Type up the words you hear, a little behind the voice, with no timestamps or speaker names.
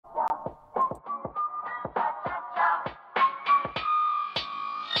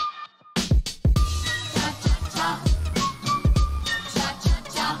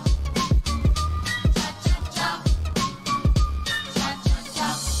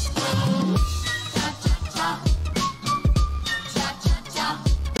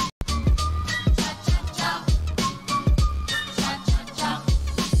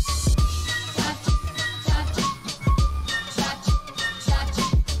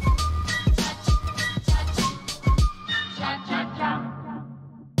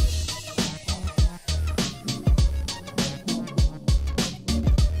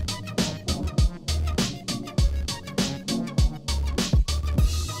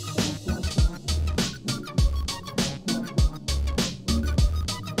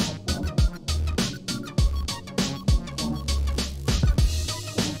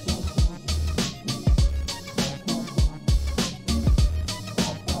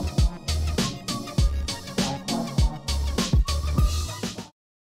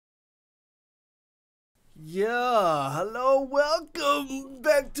Yeah, hello, welcome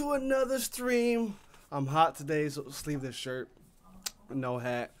back to another stream. I'm hot today, so sleeveless shirt, no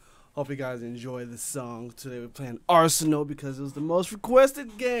hat. Hope you guys enjoy the song. Today we're playing Arsenal because it was the most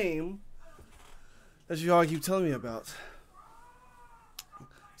requested game that you all keep telling me about.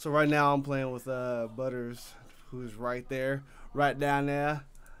 So right now I'm playing with Butters, who's right there, right down there.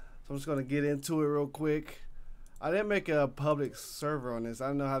 So I'm just gonna get into it real quick. I didn't make a public server on this. I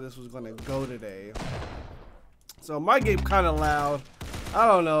didn't know how this was gonna go today. So my game kind of loud. I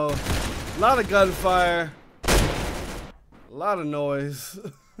don't know. A lot of gunfire. A lot of noise.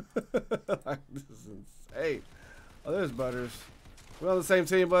 Like, this is insane. Oh, there's Butters. We're on the same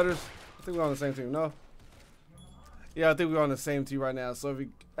team, Butters? I think we're on the same team. No? Yeah, I think we're on the same team right now. So if we,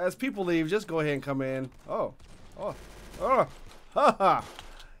 as people leave, just go ahead and come in. Oh. Haha.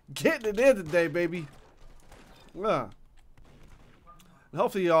 Getting it in today, baby. And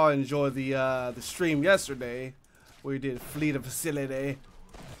hopefully y'all enjoyed the stream yesterday. We did fleet of facility.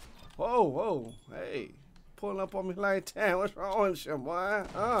 Whoa, hey. Pulling up on me like that. What's wrong with you, boy?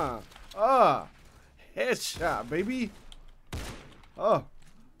 Headshot, baby.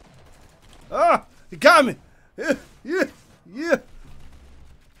 He got me.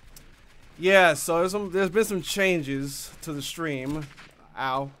 Yeah, so there's been some changes to the stream.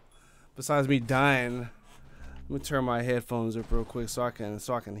 Ow. Besides me dying. Let me turn my headphones up real quick so I can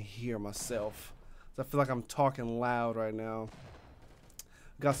hear myself. I feel like I'm talking loud right now.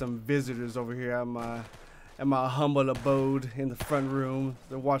 Got some visitors over here at my humble abode in the front room.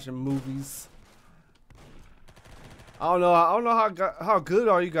 They're watching movies. I don't know how good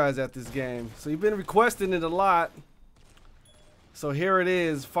are you guys at this game. So you've been requesting it a lot. So here it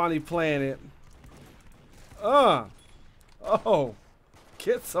is, finally playing it. Oh,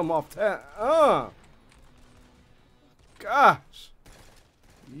 get some off that. Gosh,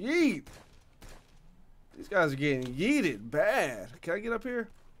 yeet. These guys are getting yeeted bad. Can I get up here?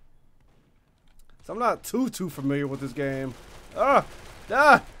 So I'm not too familiar with this game.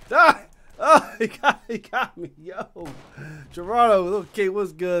 Die. Oh, he got me. Yo. Gerardo, little kid,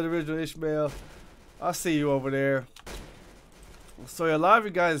 what's good? Original Ishmael. I see you over there. So a lot of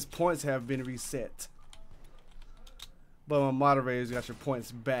you guys' points have been reset. But my moderators got your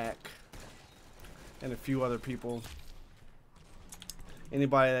points back. And a few other people.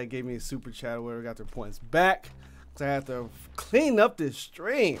 Anybody that gave me a super chat or whatever got their points back. Because I had to clean up this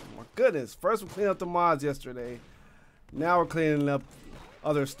stream. My goodness. First we cleaned up the mods yesterday. Now we're cleaning up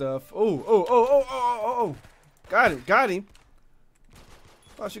other stuff. Oh. Got him.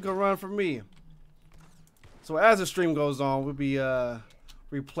 Thought you could run from me. So as the stream goes on, we'll be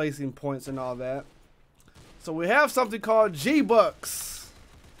replacing points and all that. So we have something called Gbucks.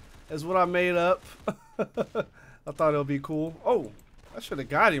 Is what I made up. I thought it would be cool. Oh. I should have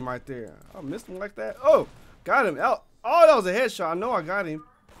got him right there. I missed him like that. Oh, got him. Oh, that was a headshot. I know I got him.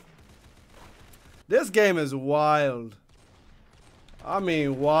 This game is wild. I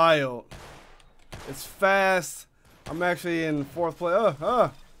mean, wild. It's fast. I'm actually in fourth place.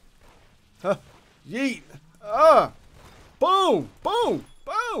 Yeet. Boom.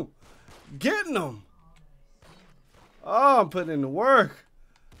 Getting them. Oh, I'm putting in the work.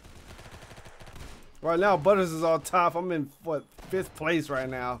 Right now, Butters is on top. I'm in, what, 5th place right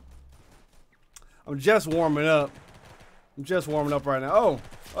now. I'm just warming up. Right now.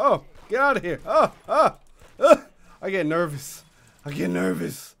 Oh, get out of here. I get nervous.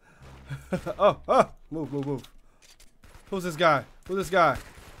 Move. Who's this guy?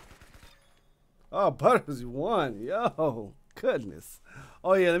 Oh, Butters won. Yo, goodness.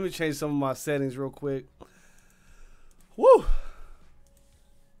 Oh, yeah, let me change some of my settings real quick. Woo.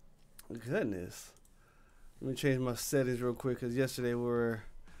 Goodness. Let me change my settings real quick because yesterday we were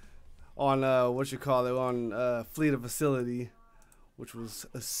on on Fleet of Facility, which was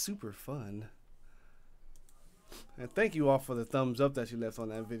super fun. And thank you all for the thumbs up that you left on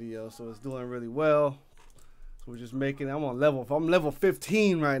that video. So it's doing really well. So we're just making. I'm level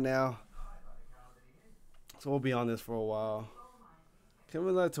 15 right now. So we'll be on this for a while. Can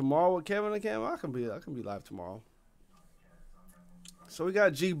we live tomorrow with Kevin and Cam? I can be live tomorrow. So we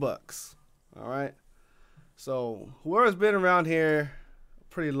got Gbucks. All right. So whoever's been around here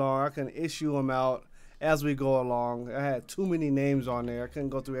pretty long, I can issue them out as we go along. I had too many names on there. I couldn't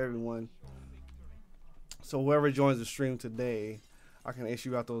go through everyone. So whoever joins the stream today, I can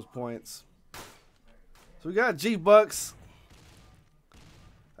issue out those points. So we got Gbucks.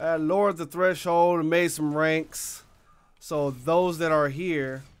 I lowered the threshold and made some ranks. So those that are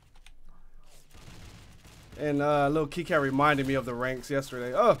here. And little Keycat reminded me of the ranks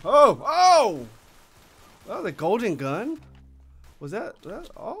yesterday. Oh! Oh, the golden gun? Was that?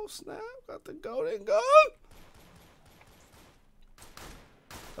 Oh, snap. Got the golden gun.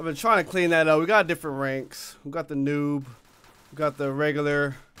 I've been trying to clean that up. We got different ranks. We got the noob. We got the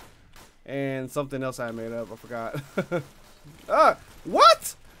regular. And something else I made up. I forgot.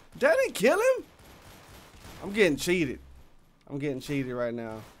 What? That didn't kill him? I'm getting cheated. I'm getting cheated right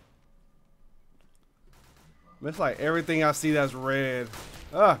now. It's like everything I see that's red.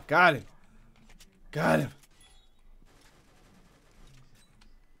 Got him. Got him.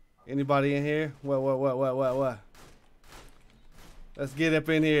 Anybody in here? What? Let's get up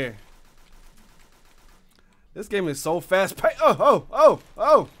in here. This game is so fast paced. Oh.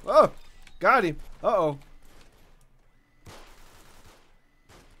 Got him. Uh-oh.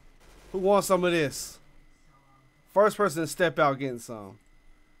 Who wants some of this? First person to step out getting some.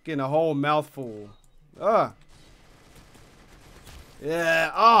 Getting a whole mouthful. Yeah.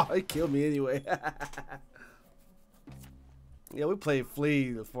 Oh, he killed me anyway. Yeah, we played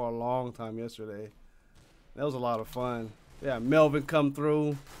Flea for a long time yesterday. That was a lot of fun. Yeah, Melvin come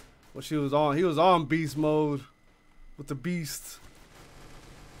through. Well, he was on beast mode with the beast.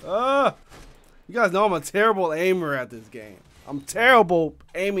 You guys know I'm a terrible aimer at this game. I'm terrible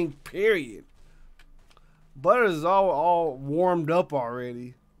aiming, period. Butters is all warmed up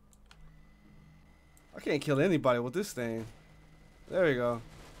already. I can't kill anybody with this thing. There we go.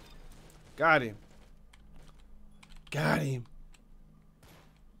 Got him. Got him.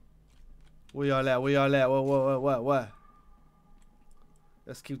 Where y'all at? Where y'all at? What?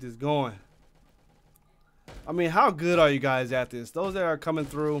 Let's keep this going. I mean, how good are you guys at this? Those that are coming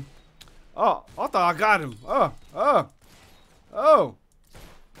through. Oh, I thought I got him. Oh.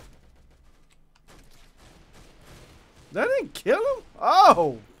 That didn't kill him?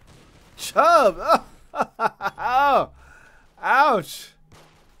 Oh. Chubb. Oh. Ouch.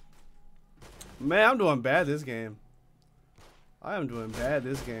 Man, I'm doing bad this game. I am doing bad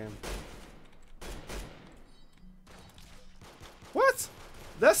this game. What?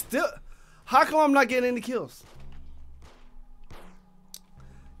 That's still... How come I'm not getting any kills?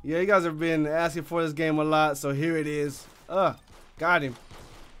 Yeah, you guys have been asking for this game a lot, so here it is. Got him.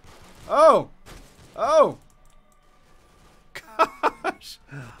 Oh. Gosh.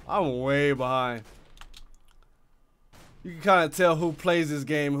 I'm way behind. You can kind of tell who plays this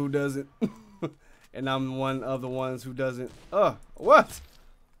game, who doesn't. And I'm one of the ones who doesn't. What?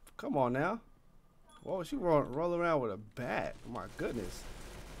 Come on now. Whoa, she rolling around with a bat. Oh my goodness.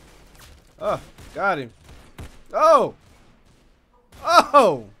 Got him. Oh.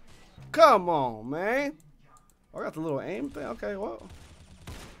 Come on, man. I got the little aim thing. Okay, well.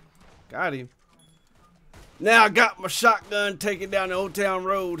 Got him. Now I got my shotgun taking down the Old Town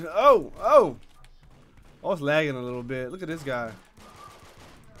Road. Oh, it's lagging a little bit. Look at this guy.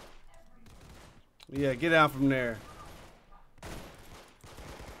 Yeah, get down from there.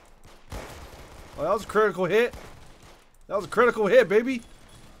 Oh, that was a critical hit. That was a critical hit, baby.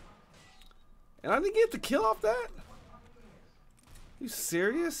 And I didn't get the kill off that? You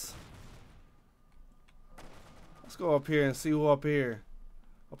serious? Let's go up here and see who up here.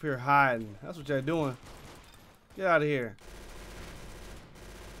 Up here hiding. That's what y'all doing. Get out of here.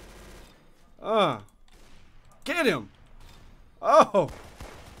 Get him. Oh.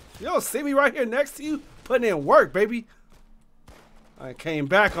 You don't see me right here next to you? Putting in work, baby. I came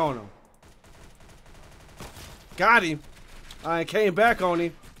back on him. Got him. I came back on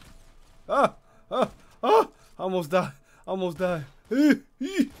him. Almost died. Almost died.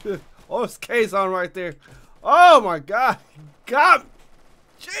 Oh, it's K's on right there. Oh my God. Got me.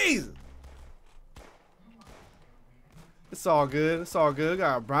 Jesus. It's all good. It's all good.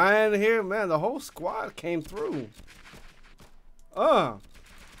 Got Brian here. Man, the whole squad came through.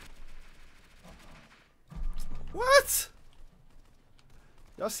 What?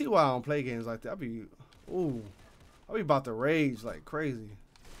 Y'all see why I don't play games like that? I'll be about to rage like crazy.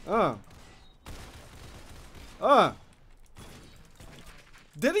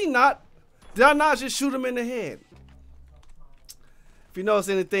 Did I not just shoot him in the head? If you notice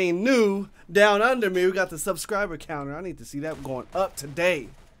anything new down under me, we got the subscriber counter. I need to see that going up today.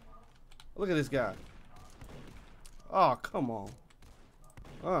 Look at this guy. Oh, come on.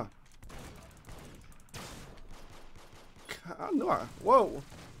 I know. Whoa.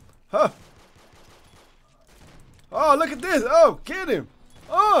 Oh, look at this. Oh, get him.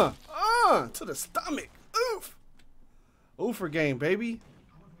 To the stomach. Oof. Oofer game, baby.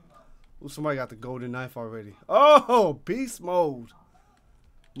 Ooh, somebody got the golden knife already. Oh, beast mode.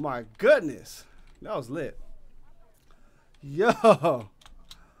 My goodness. That was lit. Yo.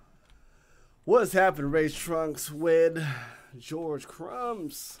 What's happening, Ray Trunks with George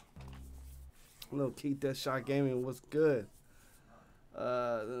Crumbs? Little Keith That Shot Gaming, what's good?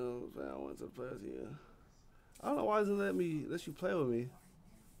 I want to play with you. I don't know why it doesn't let you play with me.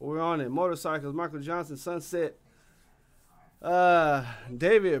 We're on it. Motorcycles, Michael Johnson, Sunset.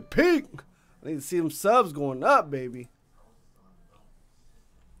 David Peak. I need to see them subs going up, baby.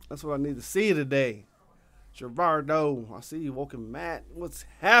 That's what I need to see today. Gerardo, I see you. Woken Matt. What's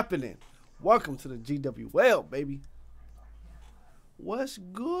happening? Welcome to the GWL, baby. What's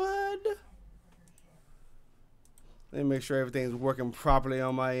good? Let me make sure everything's working properly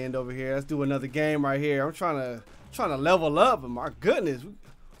on my end over here. Let's do another game right here. I'm trying to level up, and my goodness,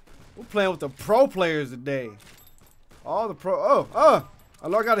 we're playing with the pro players today. All the pro. I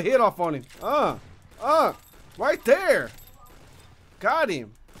know I got a hit off on him. Right there. Got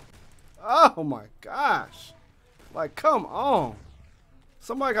him. Oh my gosh. Like, come on.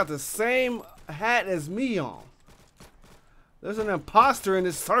 Somebody got the same hat as me on. There's an imposter in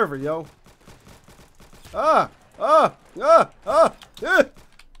this server, yo. Yeet.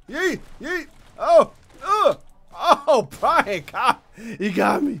 Oh, Brian, God, he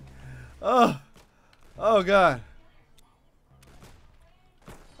got me. Oh, God.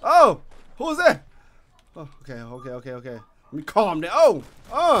 Oh, who's that? Oh, okay. Let me calm down.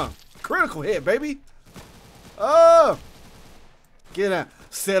 Critical hit, baby. Get out.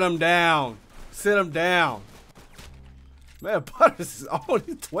 Sit him down. Man, Butters is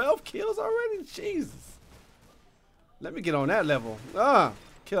only 12 kills already? Jesus. Let me get on that level.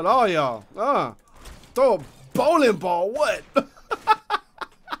 Kill all y'all. Throw a bowling ball. What?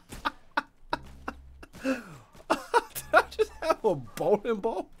 Did I just have a bowling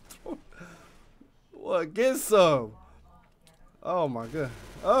ball? What? Get some. Oh my god.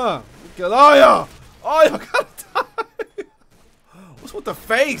 Kill all y'all. All y'all gotta die. What's with the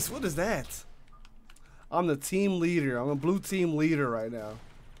face? What is that? I'm the team leader. I'm a blue team leader right now.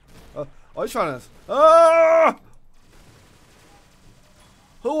 Oh, he's trying to.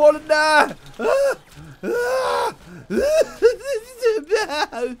 Who wanna die?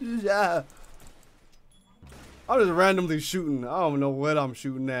 I'm just randomly shooting. I don't know what I'm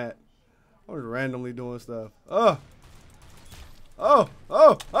shooting at. I'm just randomly doing stuff. No.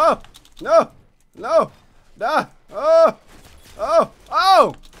 Die.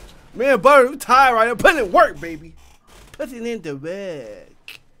 Me and Butter, we tired right now. Put it in work, baby. Put it in the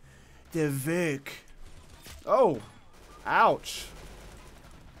work. The work. Oh. Ouch.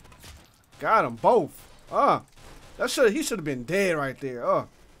 Got them both. He should have been dead right there.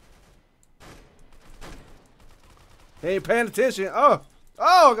 He ain't paying attention. I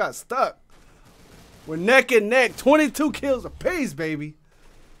got stuck. We're neck and neck. 22 kills apiece, baby.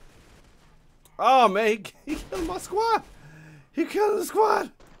 Oh, man. He killed my squad. He killed the squad.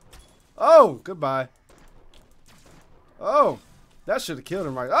 Oh, goodbye. Oh, that should have killed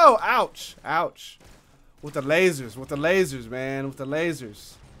him right. Oh, ouch. Ouch. With the lasers, man. With the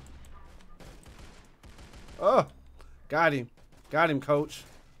lasers. Oh, got him. Got him, coach.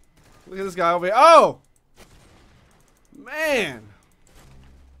 Look at this guy over here. Oh, man.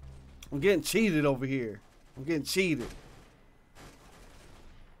 I'm getting cheated over here. I'm getting cheated.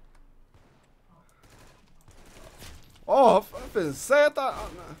 Oh, I've been saying that.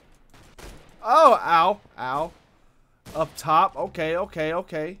 Oh, ow. Up top. Okay.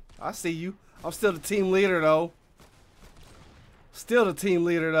 I see you. I'm still the team leader, though.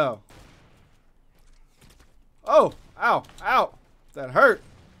 Oh, ow. That hurt.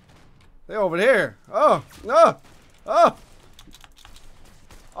 They over there. Oh, no. Oh,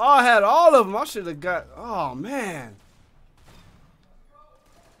 I had all of them. I should have got. Oh, man.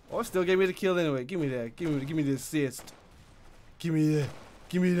 Oh, it still gave me the kill anyway. Give me that. Give me the assist. Give me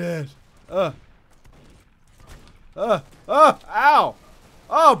that. Ow.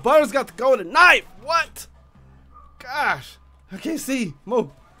 Oh, Butter's got to go with a knife. What? Gosh. I can't see. Move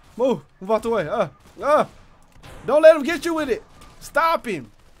out the way. Don't let him get you with it. Stop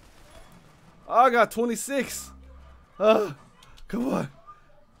him. Oh, I got 26. Come on.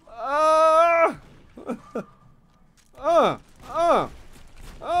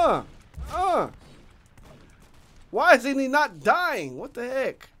 Why is he not dying? What the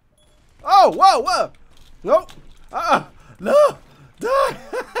heck? Oh, whoa. Nope. No. Die.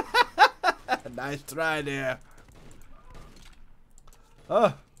 Nice try there.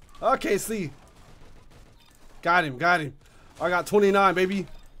 I can't see. Got him. I got 29, baby.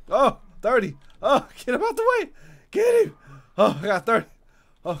 Oh, 30. Oh, get him out the way. Get him. Oh, I got 30.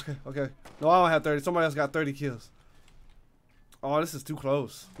 Okay. No, I don't have 30. Somebody else got 30 kills. Oh, this is too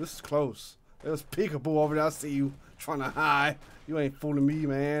close. This is close. There's Peekaboo over there. I see you trying to hide. You ain't fooling me,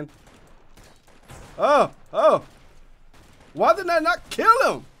 man. Oh. Why did I not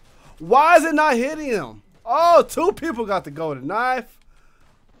kill him? Why is it not hitting him? Oh, 2 people got to go to knife.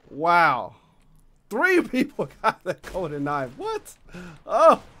 Wow. 3 people got the golden knife. What?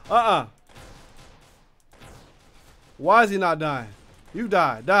 Oh, Why is he not dying? You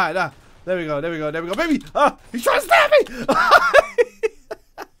die. Die. There we go, baby. He's trying to stab me.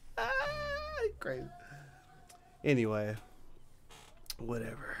 Crazy. Anyway,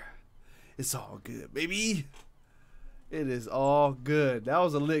 whatever. It's all good, baby. It is all good. That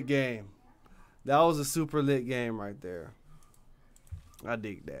was a lit game. That was a super lit game right there. I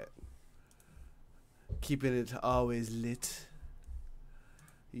dig that. Keeping it always lit.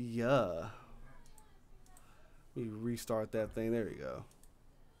 Yeah. Let me restart that thing. There we go.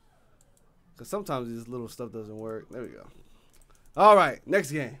 Because sometimes this little stuff doesn't work. There we go. All right,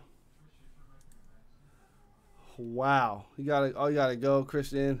 next game. Wow. You gotta go,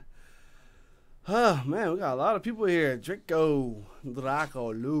 Christian. Oh, man, we got a lot of people here. Draco,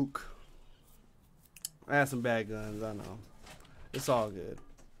 Luke. I had some bad guns, I know. It's all good.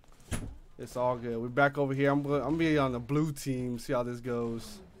 It's all good. We're back over here. I'm gonna be on the blue team. See how this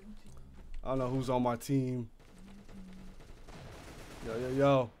goes. I don't know who's on my team.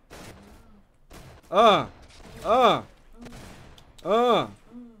 Yo. I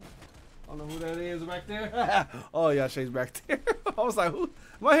don't know who that is back there. Oh, yeah, Shay's back there. I was like, who?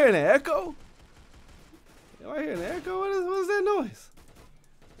 Am I hearing an echo? Am I hearing an echo? What is that noise?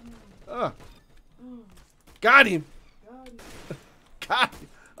 Got him. Got him.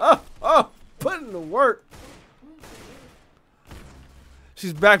 Putting the work.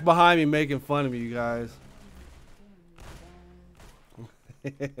 She's back behind me making fun of me, you guys.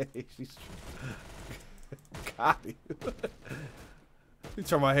 She's got him. Let me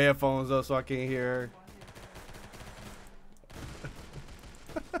turn my headphones up so I can't hear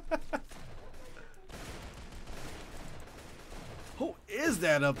her. Who is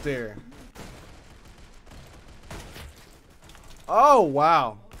that up there? Oh,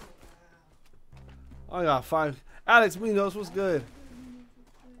 wow. I got 5. Alex Minos, what's good?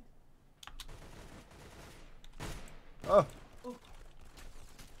 Oh.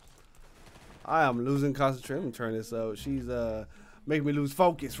 I am losing concentration. Let me turn this up. She's making me lose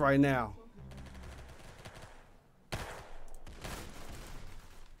focus right now.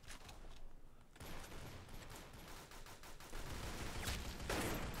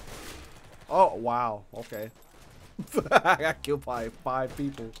 Oh, wow. Okay. I got killed by 5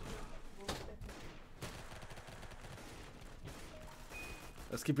 people.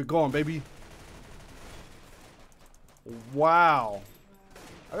 Let's keep it going, baby. Wow.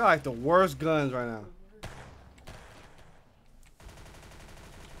 I got like the worst guns right now.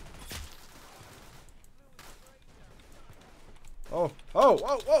 Oh,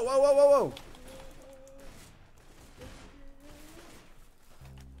 whoa.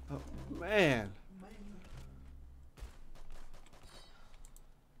 Oh, man.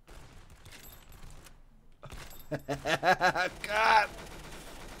 God.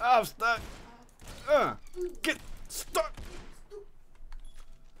 I'm stuck. Get stuck.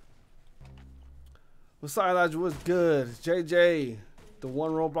 What's up, Elijah? What's good? JJ, the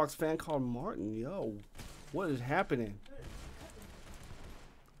one Roblox fan called Martin. Yo, what is happening?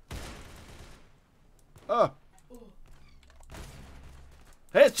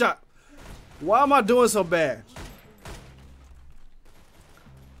 Headshot. Why am I doing so bad?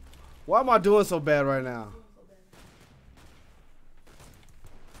 Why am I doing so bad right now?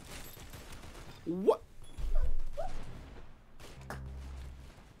 What?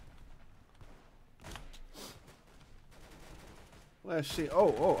 Well, shit.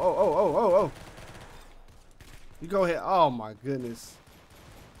 Oh. You go ahead. Oh, my goodness.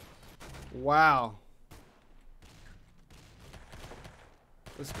 Wow.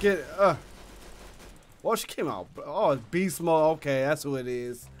 Let's get it. Well, she came out. Oh, it's beast mode. Okay, that's who it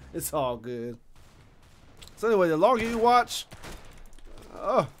is. It's all good. So anyway, the longer you watch.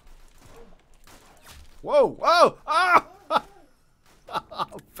 Whoa. Ah!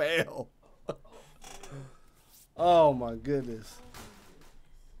 Fail. Oh, my goodness.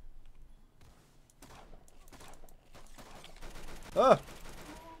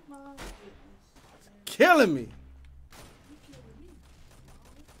 Killing me.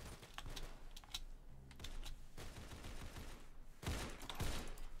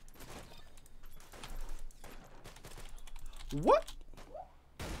 What?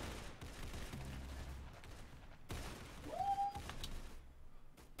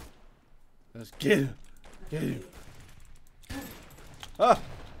 Let's get him. Get him.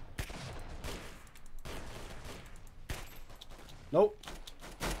 Nope.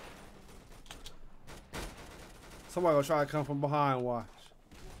 Somebody gonna try to come from behind. Watch.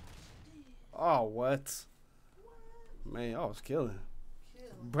 Oh, what? Man, I was killing.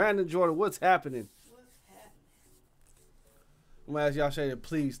 Brandon Jordan, what's happening? I'm gonna ask y'all Shay to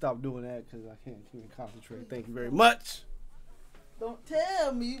please stop doing that because I can't even concentrate. Thank you very much. Don't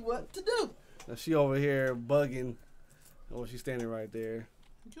tell me what to do. Now she over here bugging. Oh, she's standing right there.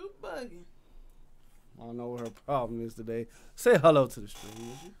 You bugging. I don't know what her problem is today. Say hello to the stream, would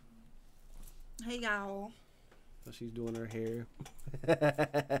you? Hey, y'all. So she's doing her hair.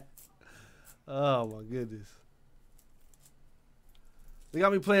 Oh, my goodness. They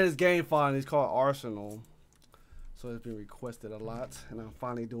got me playing this game finally. It's called Arsenal. So it's been requested a lot. And I'm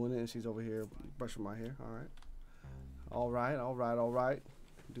finally doing it. And she's over here brushing my hair. All right. All right, all right, all right.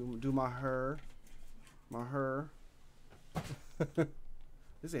 Do my hair. My hair.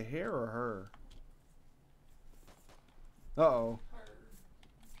 Is it hair or her? Uh-oh.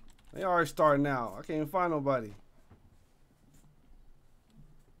 They already starting out. I can't even find nobody.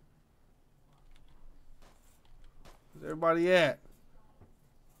 Where's everybody at?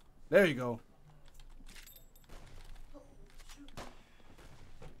 There you go.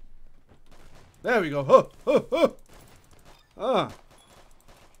 There we go. Huh, huh, huh.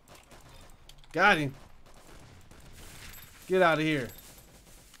 Got him. Get out of here.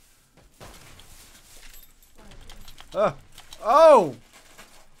 Oh!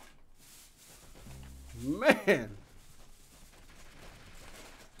 Man.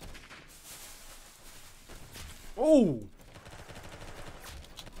 Oh!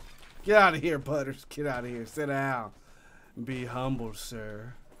 Get out of here, Butters. Get out of here. Sit down. Be humble,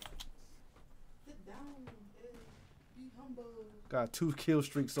 sir. Sit down and be humble. Got 2 kill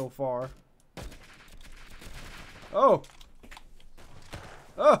streaks so far. Oh!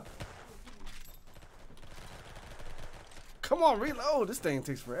 Oh! Come on, reload. This thing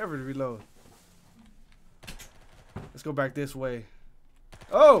takes forever to reload. Let's go back this way.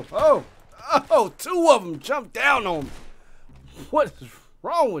 Oh! Oh! Oh! 2 of them jumped down on me. What is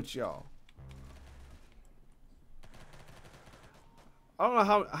wrong with y'all? I don't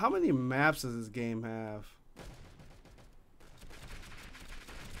know how many maps does this game have.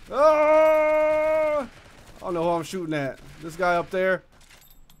 Oh! I don't know who I'm shooting at. This guy up there.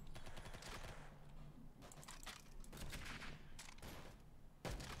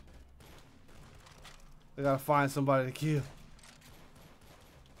 I gotta find somebody to kill.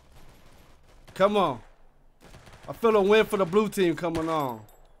 Come on. I feel a win for the blue team coming on.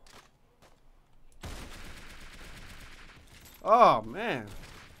 Oh, man.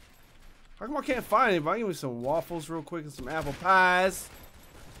 How come I can't find anybody? Give me some waffles real quick and some apple pies.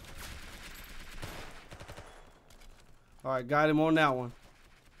 All right, got him on that one.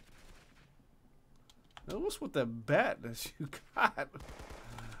 Now, what's with the bat that you got?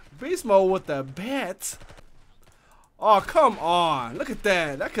 Beast mode with the bat. Oh, come on. Look at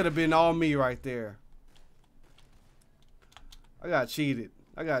that. That could have been all me right there. I got cheated.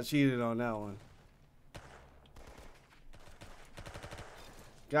 I got cheated on that one.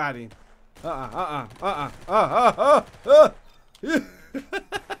 Got him. All right.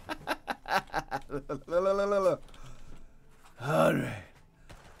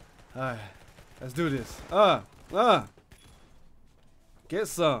 All right. Let's do this. Get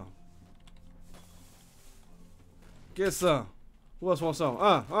some. Get some. Who else wants some? Did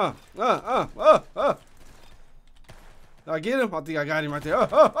I get him? I think I got him right there.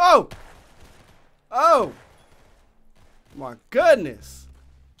 Oh! My goodness.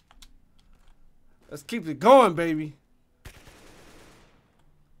 Let's keep it going, baby.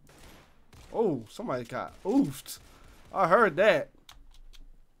 Oh, somebody got oofed. I heard that.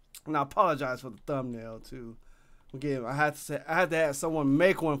 And I apologize for the thumbnail too. Again, I had to have someone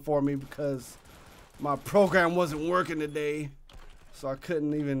make one for me because my program wasn't working today, so I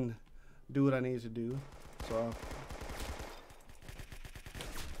couldn't even do what I needed to do. So,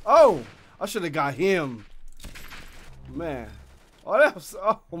 oh, I should have got him, man. Oh, that was,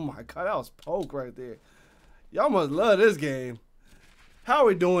 oh my God, that was poke right there. Y'all must love this game. How are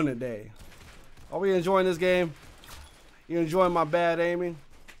we doing today? Are we enjoying this game? You enjoying my bad aiming?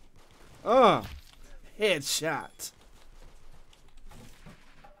 Headshot.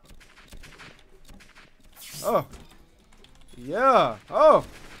 Oh. Yeah. Oh.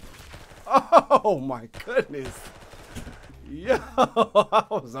 Oh my goodness. Yo, I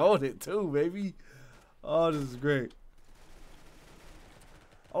was on it too, baby. Oh, this is great.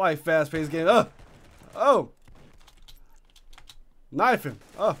 I like fast-paced games. Oh. Knife him.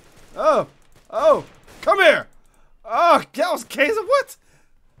 Oh. Come here. Oh, that was Kaiser. What?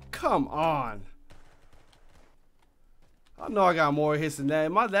 Come on. I know I got more hits than that.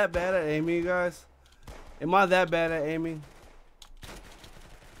 Am I that bad at aiming, you guys? Am I that bad at aiming?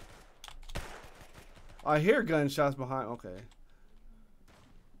 I hear gunshots behind. Okay.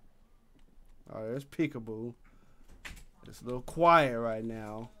 Alright, there's peekaboo. It's a little quiet right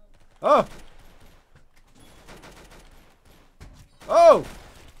now. Oh! Oh!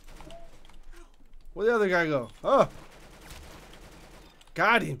 Where'd the other guy go? Oh!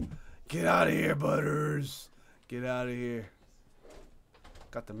 Got him. Get out of here, Butters. Get out of here.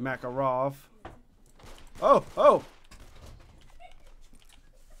 Got the Makarov. Oh! Oh!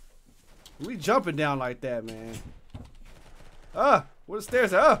 We jumping down like that, man. Ah! Where the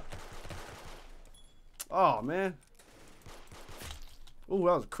stairs at? Ah! Oh, man. Ooh,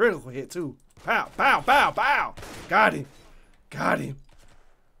 that was a critical hit, too. Pow, pow, pow, pow. Got him. Got him.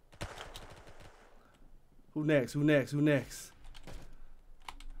 Who next? Who next? Who next?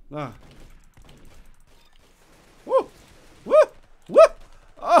 Woo! Woo! Woo!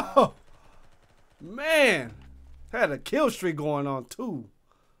 Oh! Man! Had a kill streak going on, too.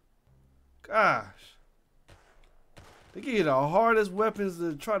 Gosh. They give you the hardest weapons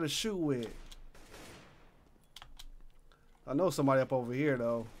to try to shoot with. I know somebody up over here,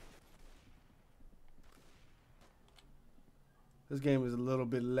 though. This game is a little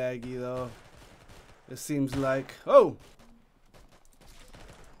bit laggy, though. It seems like. Oh!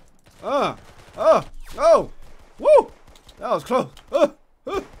 Oh! Woo! That was close.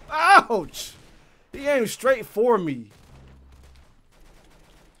 Ouch! He aimed straight for me.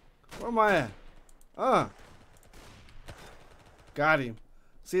 Where am I at? Got him.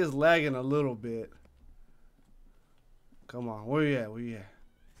 See, it's lagging a little bit. Come on, where you at? Where you at?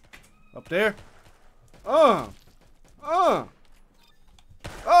 Up there? Oh!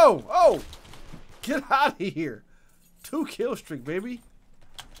 Get out of here. 2 kill streak, baby.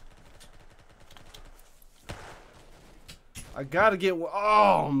 I gotta get one.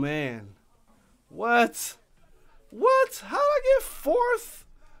 Oh, man. What? What? How did I get 4th?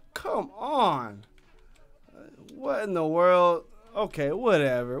 Come on. What in the world? Okay,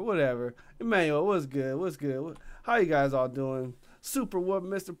 whatever. Emmanuel, what's good? What's good? How you guys all doing? Super what,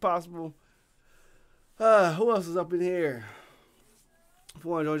 Mr. Possible? Who else is up in here? If you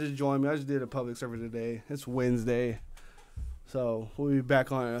want to just join me, I just did a public server today. It's Wednesday. So we'll be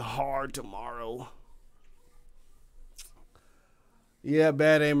back on it hard tomorrow. Yeah,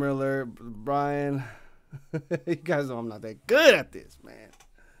 bad aimer alert, Brian. You guys know I'm not that good at this, man.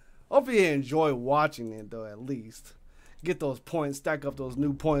 Hopefully you enjoy watching it, though, at least. Get those points, stack up those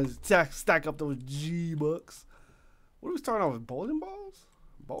new points, stack up those Gbucks. What are we starting off with? Bowling balls?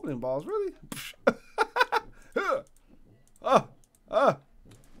 Bowling balls, really?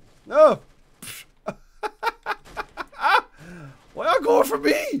 No. Why y'all going for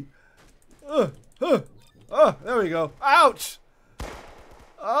me? There we go. Ouch.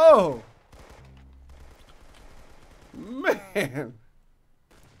 Oh. Man.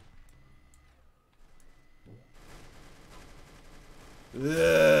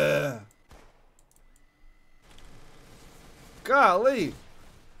 Ugh. Golly.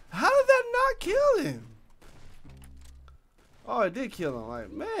 How did that not kill him? Oh, it did kill him.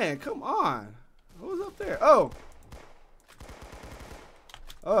 Like, man, come on. Who's up there? Oh.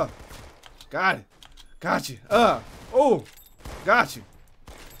 Got it. Got you. Oh. Got you.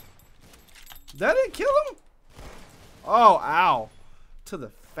 That didn't kill him? Oh, ow. To the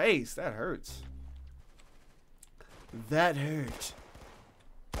face. That hurts. That hurt.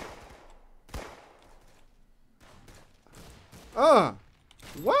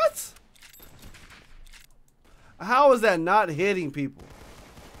 What? How is that not hitting people?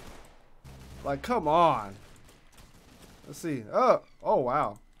 Like, come on. Let's see. Oh,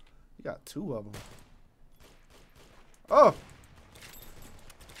 wow. You got 2 of them. Oh.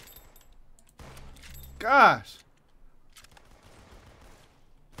 Gosh.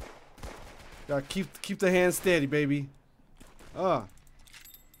 Gotta keep the hand steady, baby.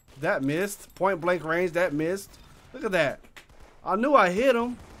 That missed. Point blank range, that missed. Look at that. I knew I hit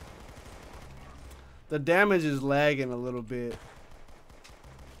him. The damage is lagging a little bit.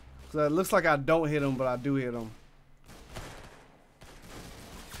 So it looks like I don't hit him, but I do hit him.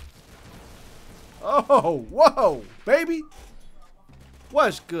 Oh, whoa, baby.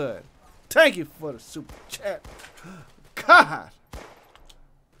 What's good? Thank you for the super chat. God.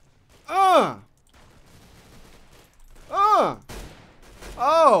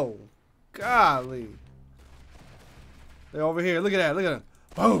 Oh, golly. They're over here. Look at that. Look at that.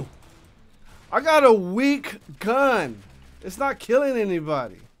 Boom. I got a weak gun. It's not killing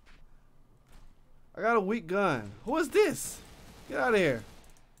anybody. I got a weak gun. Who is this? Get out of here.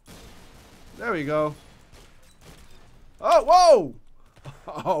 There we go. Oh, whoa.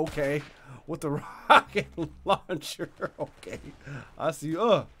 Oh, okay. With the rocket launcher. Okay. I see.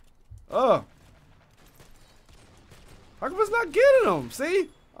 How come it's not getting him? See?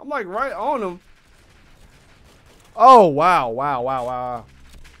 I'm like right on him. Oh, wow, wow, wow, wow.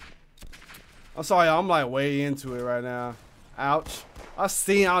 I'm sorry, I'm like way into it right now. Ouch. I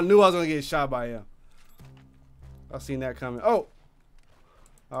knew I was gonna get shot by him. I seen that coming. Oh!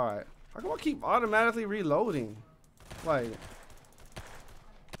 Alright. How come I keep automatically reloading? Like,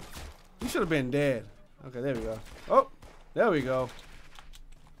 you should have been dead. Okay, there we go. Oh! There we go.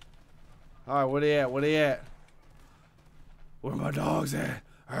 Alright, where they at? Where they at? Where my dogs at?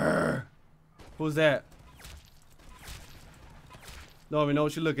 Arr. Who's that? Don't even know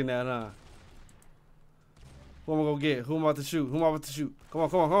what you're looking at, huh? Who am I gonna get? Who am I about to shoot? Who am I about to shoot? Come on,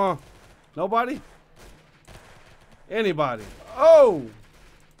 come on, come on. Nobody? Anybody? Oh!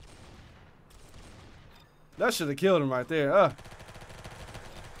 That should have killed him right there.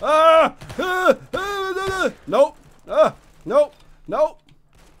 Nope. Nope. Nope.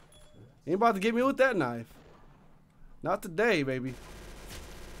 Ain't about to get me with that knife. Not today, baby.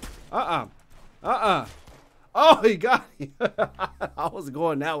 Oh, he got me. I was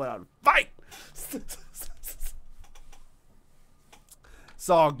going that without a fight. It's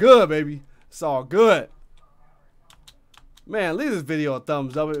all good, baby. It's all good. Man, leave this video a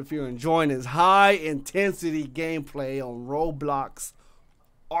thumbs up if you're enjoying this high intensity gameplay on Roblox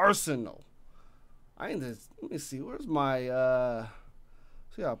Arsenal. Let me see, where's my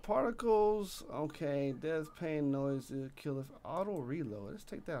so yeah, particles, okay, death, pain, noise, kill, auto reload. Let's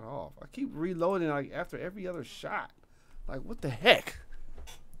take that off. I keep reloading like after every other shot. Like, what the heck?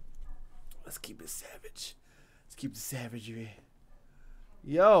 Let's keep it savage. Let's keep the savagery.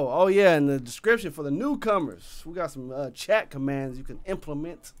 Yo, oh yeah, in the description for the newcomers, we got some chat commands you can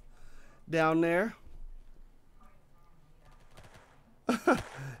implement down there.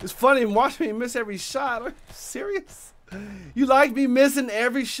 It's funny watching me miss every shot. Are you serious? You like me missing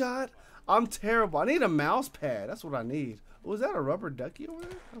every shot? I'm terrible. I need a mouse pad. That's what I need. Was that a rubber ducky over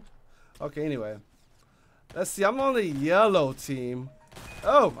there? Okay, anyway. Let's see. I'm on the yellow team.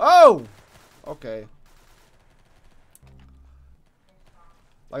 Oh! Okay.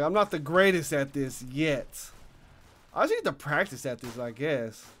 Like, I'm not the greatest at this yet. I just need to practice at this, I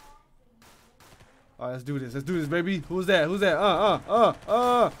guess. All right, let's do this. Let's do this, baby. Who's that? Who's that?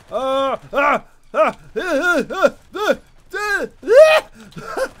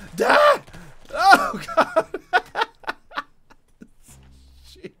 Die! Oh, God.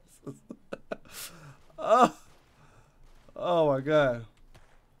 Jesus. Oh, my God.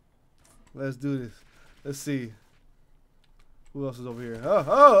 Let's do this. Let's see. Who else is over here?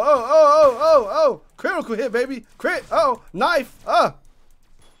 Oh. Critical hit, baby. Crit. Oh, knife. Oh,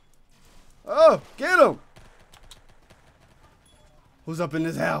 get him. Who's up in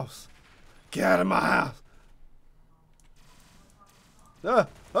this house? Get out of my house.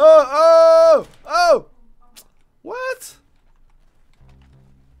 Oh. What?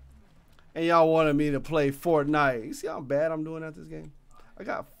 And y'all wanted me to play Fortnite. You see how bad I'm doing at this game? I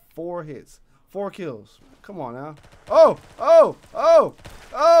got 4 hits. 4 kills. Come on now. Oh.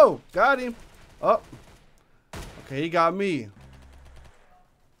 Got him. Oh. Okay, he got me.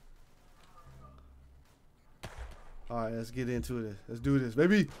 All right, let's get into this. Let's do this,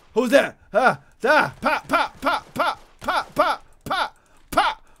 baby. Who's that? Die. Pop.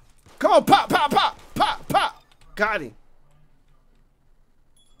 Come on, pop. Got him.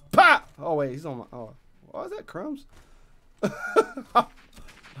 Pop. Oh, wait, he's on my, oh, is that crumbs?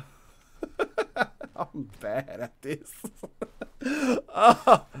 I'm bad at this.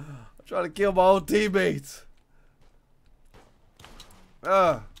 I'm trying to kill my own teammates.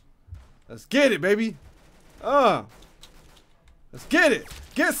 Let's get it, baby. Let's get it.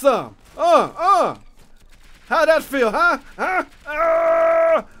 Get some. How'd that feel, huh?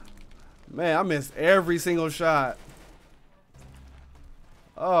 Man, I missed every single shot.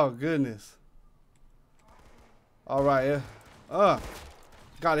 Oh, goodness. All right, yeah.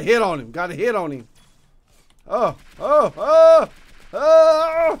 Got a hit on him. Got him.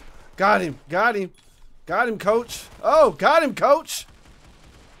 Got him, coach. Oh, got him, coach.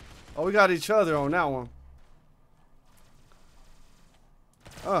 Oh, we got each other on that one.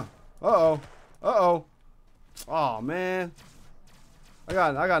 Oh, man. I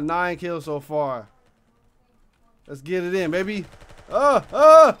got 9 kills so far. Let's get it in, baby. Who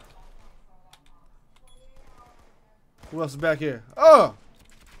else is back here? Oh,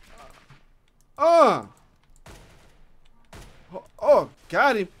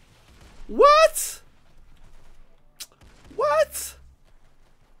 got him. What?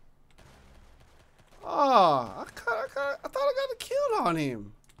 Oh, I thought I got a kill on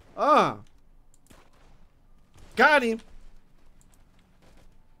him. Got him.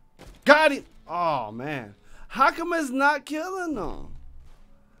 Oh, man. How come it's not killing them?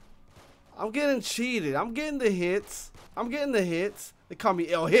 I'm getting cheated. I'm getting the hits. I'm getting the hits. They call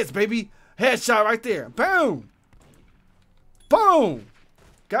me L hits, baby. Headshot right there. Boom. Boom.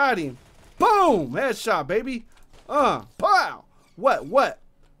 Got him. Boom. Headshot, baby. Pow. What?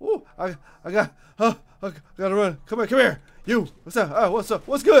 Ooh, I gotta run. Come here. You. What's up? What's up?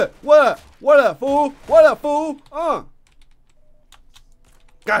 What's good? What up, fool? What up, fool?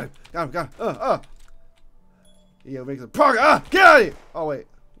 Got him. Yeah, make some progress. Get out of here. Oh, wait.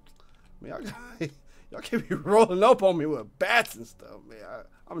 Man, y'all can't be rolling up on me with bats and stuff, man.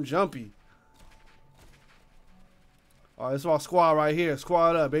 I'm jumpy. All right, this is our squad right here.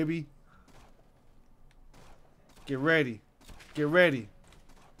 Squad up, baby. Get ready. Get ready.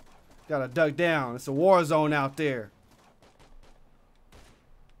 Gotta duck down. It's a war zone out there.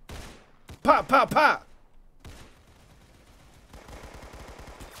 Pop, pop, pop.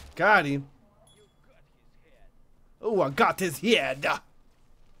 Got him. Oh, I got his head.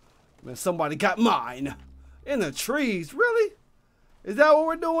 Man, somebody got mine. In the trees. Really? Is that what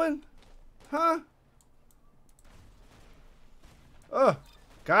we're doing? Huh?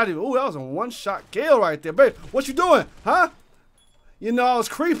 Got him. Ooh, that was a one-shot kill right there. Babe, what you doing? Huh? You know I was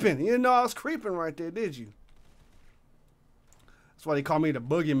creeping. You know I was creeping right there, did you? That's why they call me the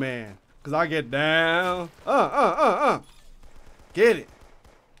boogeyman. Because I get down. Get it.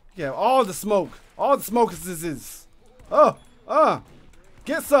 Yeah, all the smoke. All the smoke is.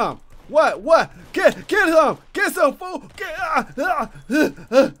 Get some. What? Get some. Get some, fool.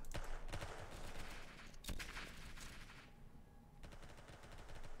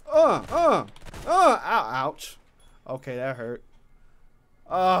 Ouch. Okay, that hurt.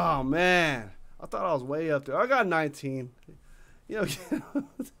 Oh, man. I thought I was way up there. I got 19. You know,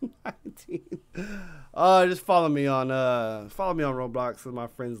 19. Just follow me on Roblox. My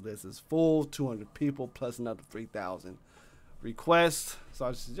friends list is full, 200 people plus another 3,000 requests. So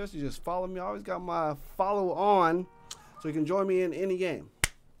I suggest you just follow me. I always got my follow on, so you can join me in any game.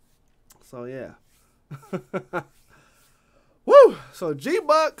 So yeah. Woo! So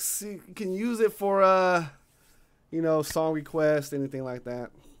Gbucks, you can use it for you know, song requests, anything like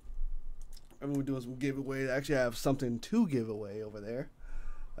that. And we're doing some giveaways. I actually have something to give away over there.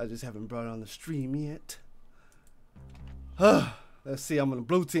 I just haven't brought it on the stream yet. Let's see. I'm on the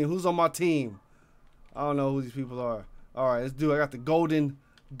blue team. Who's on my team? I don't know who these people are. All right, let's do it. I got the golden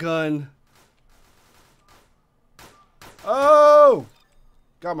gun. Oh!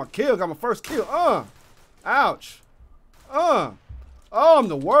 Got my kill. Got my first kill. Ouch. Oh, I'm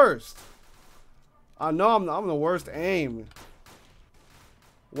the worst. I know I'm the worst aim.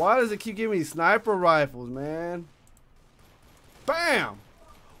 Why does it keep giving me sniper rifles, man? Bam!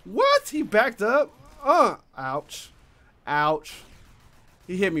 What? He backed up? Ouch. Ouch.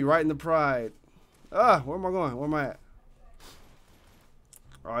 He hit me right in the pride. Where am I going? Where am I at?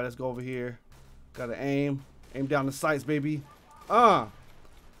 Alright, let's go over here. Gotta aim. Aim down the sights, baby. I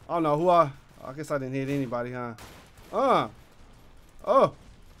don't know who I guess I didn't hit anybody, huh? Oh.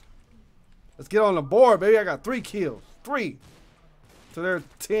 Let's get on the board, baby. I got 3 kills. 3. So there's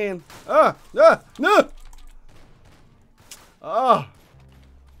 10. No. Oh.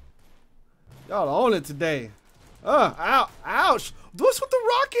 Y'all own it today. Ouch. What's with the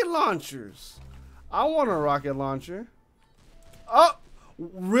rocket launchers? I want a rocket launcher.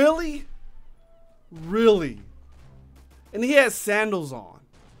 Really? Really? And he has sandals on.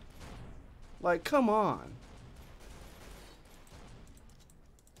 Like, come on.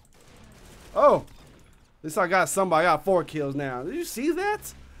 Oh. At least I got somebody. I got 4 kills now. Did you see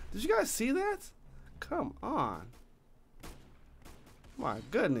that? Did you guys see that? Come on. My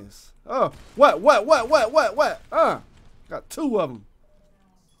goodness. Oh. What? Got 2 of them.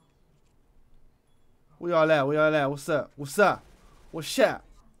 We all at? What's up? What's up?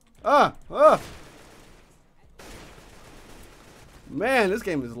 Man, this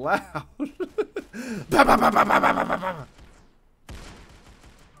game is loud.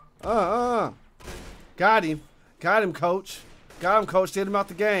 Got him. Got him, coach. Sit him out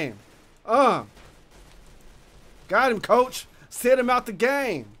the game. Got him, coach. Sit him out the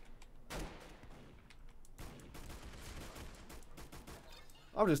game.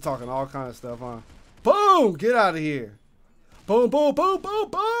 I'm just talking all kind of stuff, huh? Boom! Get out of here. Boom, boom, boom, boom,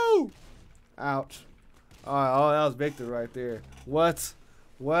 boom! Ouch. All right, oh, that was Victor right there. What?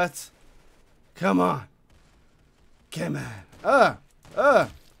 Come on.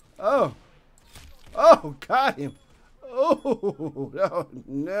 Oh, got him. Oh,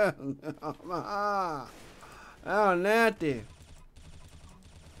 no. Oh, nasty.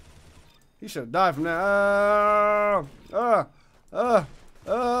 He should have died from that.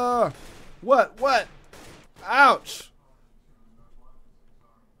 What? Ouch.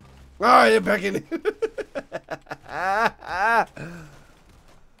 Oh, you're back in.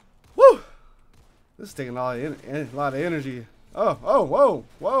 Woo! This is taking a lot of energy. Oh, whoa,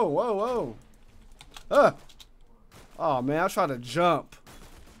 whoa, whoa, whoa. Oh man, I was trying to jump,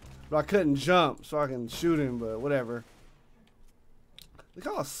 but I couldn't jump, so I can shoot him. But whatever. Look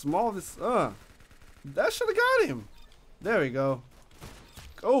how small this. That should have got him. There we go.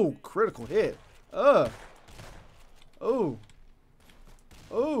 Oh, critical hit. Oh. Oh.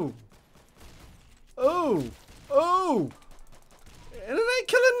 Oh. Oh. And it ain't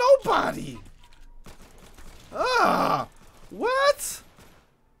killing nobody. What?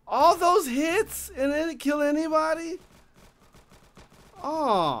 All those hits and it didn't kill anybody?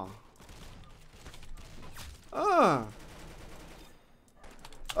 Oh.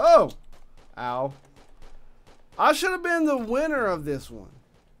 Ow. I should have been the winner of this one.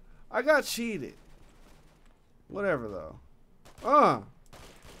 I got cheated. Whatever though. Oh.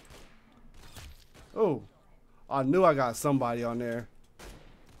 I knew I got somebody on there.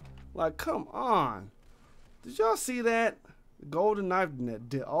 Like, come on. Did y'all see that? Golden knife.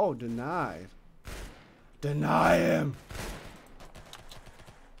 Oh, denied. Deny him.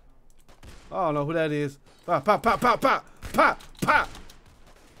 I don't know who that is. Pop, pop, pop, pop, pop, pop, pop.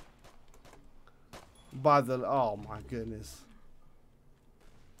 By the, oh my goodness.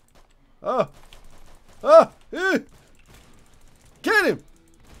 Get him.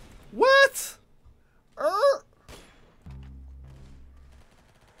 What?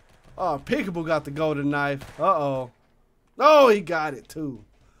 Oh, Peekaboo got the golden knife. Uh-oh. Oh, he got it too.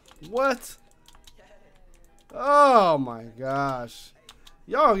 What? Oh my gosh.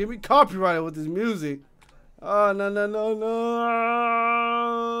 Y'all get me copyrighted with this music. Oh, no.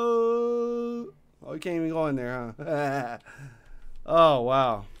 Oh, you can't even go in there, huh? Oh,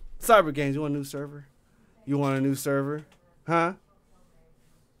 wow. Cyber Games, you want a new server? You want a new server? Huh?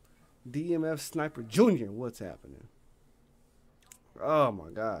 DMF Sniper Jr., what's happening? Oh my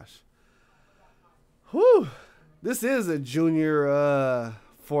gosh. Whew. This is a junior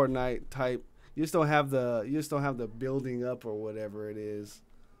Fortnite type. You just don't have the building up or whatever it is.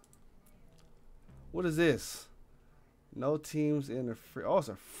 What is this? No teams in a free. Oh, it's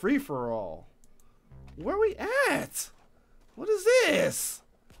a free for all. Where are we at? What is this?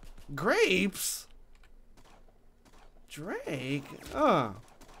 Grapes? Drake? Oh,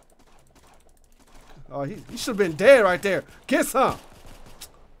 he should have been dead right there. Get some.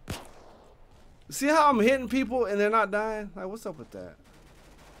 See how I'm hitting people and they're not dying? Like, what's up with that?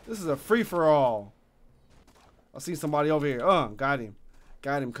 This is a free for all. I see somebody over here. Got him.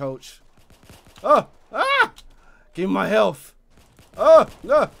 Got him, coach. Give me my health. No.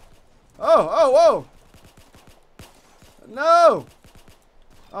 Whoa. No.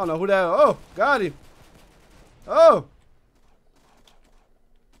 I don't know who that is. Oh, got him. Oh.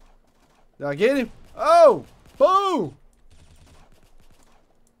 Did I get him? Oh. Boom.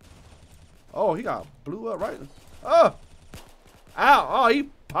 Oh, he got blew up right. Oh. Ow. Oh, he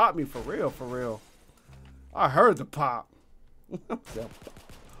popped me for real. I heard the pop.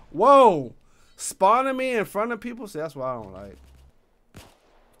 Whoa. Spawning me in front of people? See, that's what I don't like.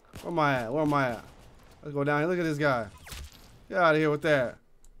 Where am I at? Let's go down here. Look at this guy. Get out of here with that.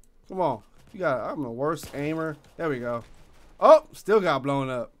 Come on. I'm the worst aimer. There we go. Oh, still got blown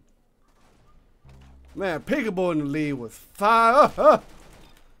up. Man, Peekaboo in the lead with 5.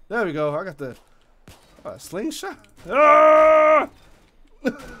 There we go. I got the slingshot. Oh,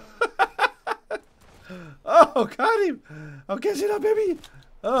 got him. I'll catch it up, baby.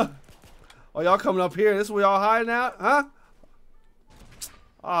 Oh, y'all coming up here. This is where y'all hiding out, huh?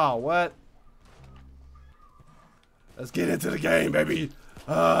 Oh, what? Let's get into the game, baby.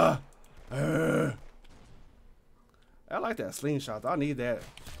 I like that slingshot. I need that.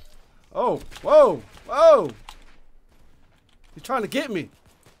 Oh, whoa. He's trying to get me.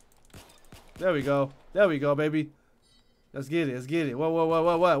 There we go, baby. Let's get it.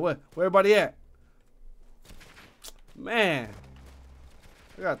 What? Where everybody at? Man.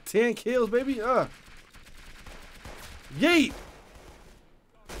 I got 10 kills, baby. Yeet.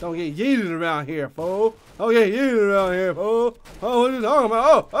 Don't get yeeted around here, fool. Don't get yeeted around here, fool. Oh, what are you talking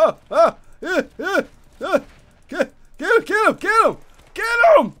about? Get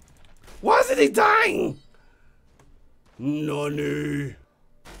him. Why isn't he dying? Nani.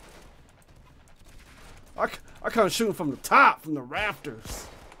 I come shooting from the top, from the rafters.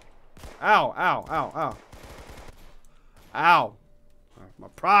 Ow. My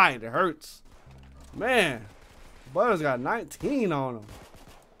pride, it hurts. Man, Butter's got 19 on him.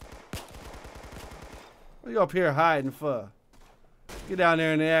 What are you up here hiding for? Get down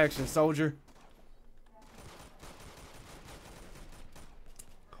there in the action, soldier.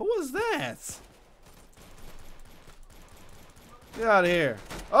 Who was that? Get out of here.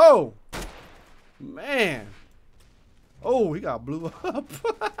 Oh! Man. Oh, he got blew up.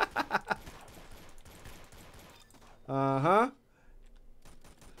 Uh-huh.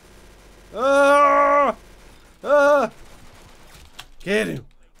 Get him.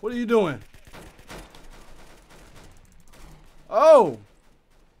 What are you doing? Oh!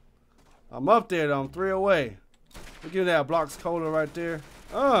 I'm up there though. I'm 3 away. Look at that Gbucks cola right there.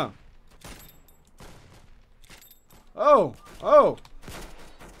 Oh! Oh!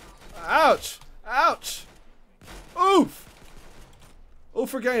 Ouch! Ouch! Oof! Oof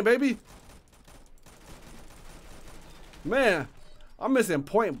for game, baby. Man, I'm missing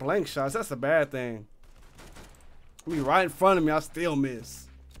point blank shots. That's a bad thing. I mean, right in front of me, I still miss.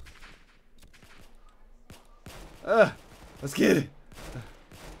 Let's get it.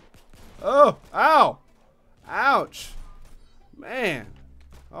 Oh, ow. Ouch. Man.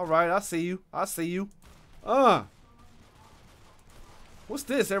 All right, I see you. I see you. What's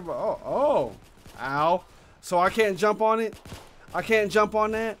this? Everybody? Oh. Ow. So I can't jump on it? I can't jump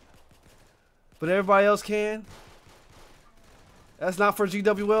on that? But everybody else can? That's not for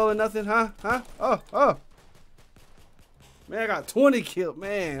GWL or nothing, huh? Huh? Oh. Man, I got 20 kills.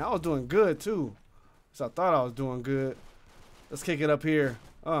 Man, I was doing good, too. So I thought I was doing good. Let's kick it up here.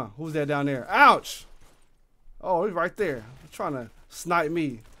 Who's that down there? Ouch! Oh, he's right there. He's trying to snipe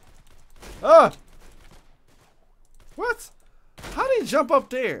me. What? How did he jump up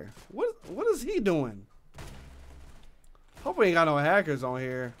there? What is he doing? Hope we ain't got no hackers on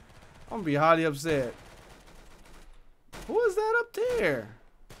here. I'm gonna be highly upset. Who is that up there?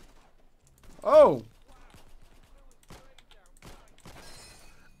 Oh.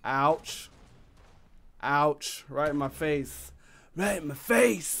 Ouch. Ouch. Right in my face. Right in my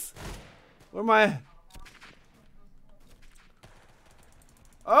face. Where am I at?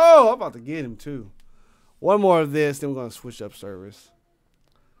 Oh, I'm about to get him too. One more of this, then we're gonna switch up servers.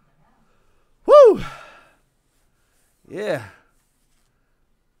 Woo! Yeah.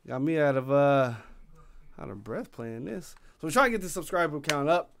 Got me out of breath playing this. So we're trying to get the subscriber count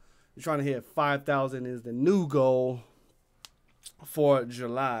up. We're trying to hit 5,000 is the new goal for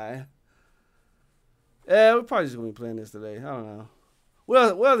July. Yeah, we're probably just gonna be playing this today. I don't know.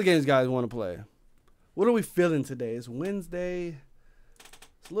 What other games guys want to play? What are we feeling today? It's Wednesday.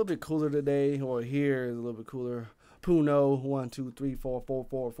 It's a little bit cooler today, or here is a little bit cooler. Puno 1 2 3 4 4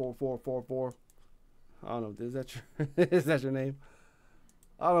 4 4 4 4 4. I don't know. Is that your is that your name?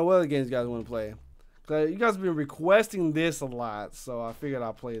 I don't know what other games you guys want to play. You guys have been requesting this a lot, so I figured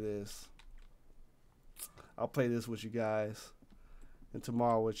I'll play this. I'll play this with you guys. And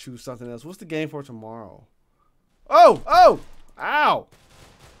tomorrow we'll choose something else. What's the game for tomorrow? Oh! Ow!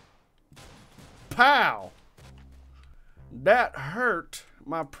 Pow! That hurt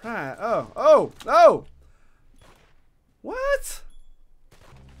my pride. Oh! No! What?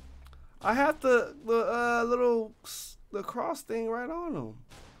 I have the little cross thing right on them.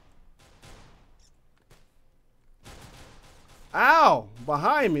 Ow!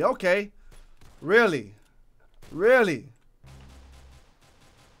 Behind me. Okay. Really?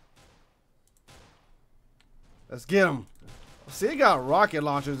 Let's get him. See, he got rocket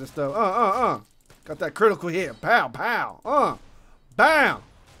launchers and stuff. Got that critical hit. Pow, pow. Bam.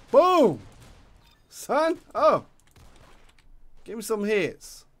 Boom. Son. Oh. Give me some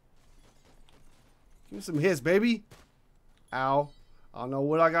hits. Give me some hits, baby. Ow. I don't know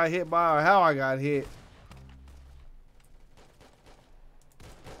what I got hit by or how I got hit.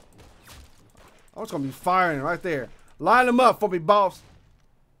 I'm just going to be firing right there. Line them up for me, boss.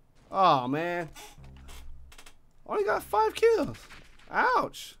 Oh, man. Only got 5 kills.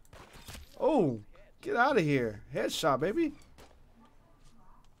 Ouch. Oh, get out of here. Headshot, baby.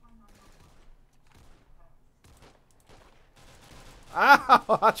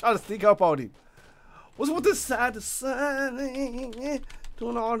 Ow. I tried to sneak up on him. What's with this side to side?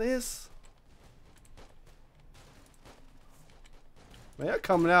 Doing all this. Man, they're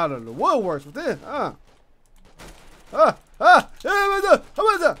coming out of the woodworks with this.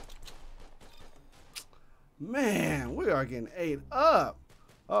 Man, we are getting ate up.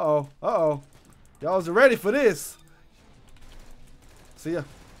 Uh-oh. Y'all wasn't ready for this. See ya.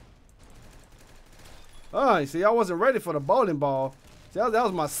 You see, I wasn't ready for the bowling ball. See, that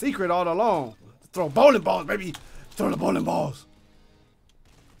was my secret all along. Throw bowling balls, baby. Throw the bowling balls.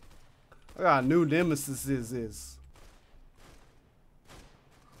 I got a new nemesis.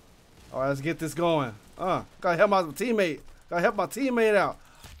 All right, let's get this going. Gotta help my teammate. Gotta help my teammate out.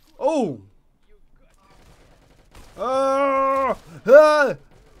 Oh.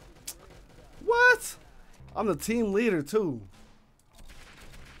 What? I'm the team leader too.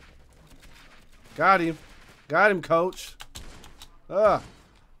 Got him. Got him, coach. Oh,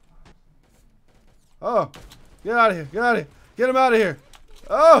 get out of here. Get out of here. Get him out of here.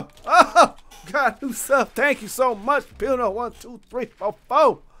 Oh, God, new sub. Thank you so much. Pino, 1, 2, 3, 4,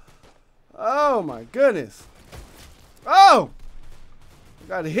 4. Oh, my goodness. Oh,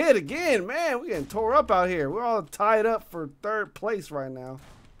 got hit again, man. We're getting tore up out here. We're all tied up for 3rd place right now.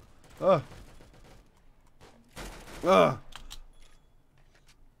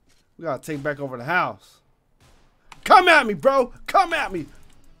 We gotta take back over the house. Come at me, bro. Come at me.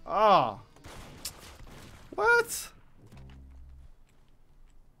 Ah. What?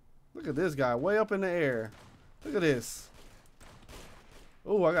 Look at this guy way up in the air. Look at this.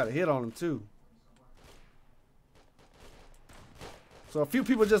 Oh, I got a hit on him too. So a few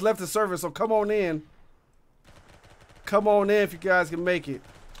people just left the server, so come on in. Come on in if you guys can make it.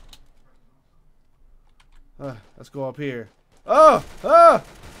 Let's go up here.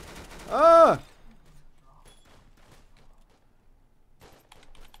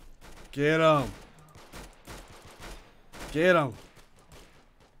 Get him. Get him.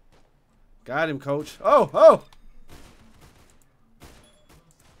 Got him, coach. Oh.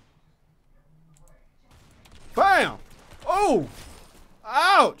 Bam. Oh.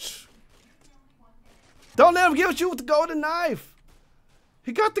 Ouch. Don't let him get you with the golden knife.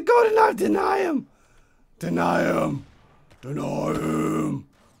 He got the golden knife. Deny him. Deny him. Deny him.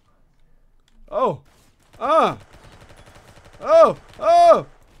 Oh. Oh,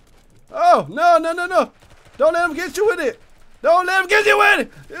 no. Don't let him get you with it. Don't let him get you with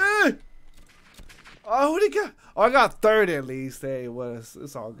it. Oh, who'd he got? Oh, I got 3rd at least. Hey, well,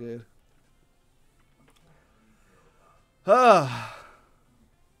 it's all good.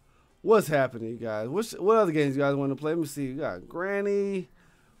 What's happening, you guys? What other games you guys want to play? Let me see. You got Granny,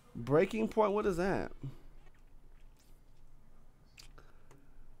 Breaking Point. What is that?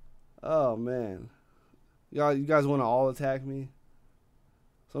 Oh, man. You guys want to all attack me?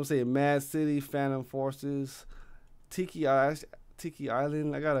 So I'm saying Mad City, Phantom Forces, Tiki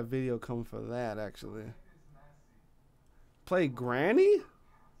Island. I got a video coming for that, actually. Play Granny?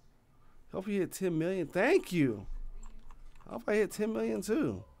 Hope you hit 10 million. Thank you. I hope I hit 10 million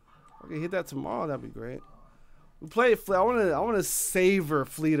too. If I can hit that tomorrow, that'd be great. We play. I want to savor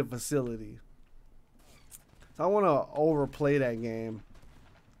Fleet of Facility. So I want to overplay that game.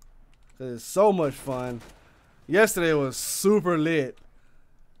 Cause it's so much fun. Yesterday was super lit.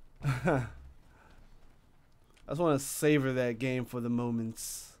 I just want to savor that game for the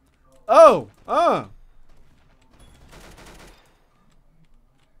moments. So how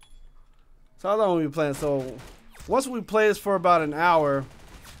long will we be playing? So once we play this for about an hour.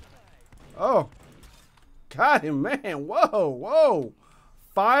 Oh, got him, man. Whoa.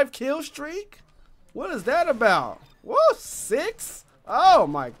 5 kill streak? What is that about? Whoa, 6? Oh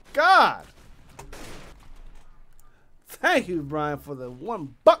my God. Thank you, Brian, for the $1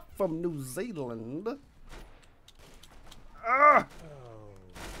 from New Zealand.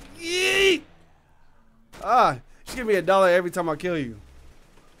 Yeet! You should give me $1 every time I kill you.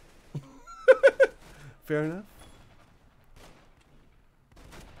 Fair enough.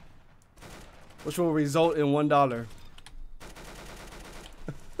 Which will result in $1.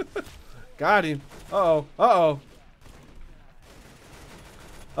 Got him. Uh-oh.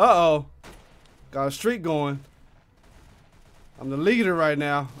 Got a streak going. I'm the leader right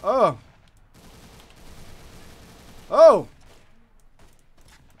now.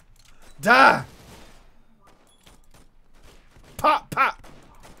 Die. Pop.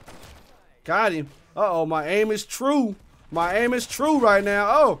 Got him. My aim is true. My aim is true right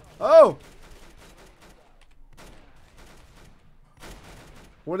now.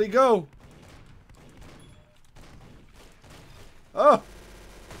 Where'd he go?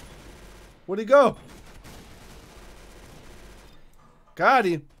 Where'd he go? Got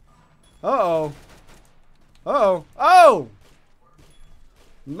him. Oh!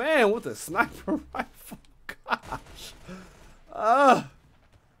 Man, with a sniper rifle. Gosh.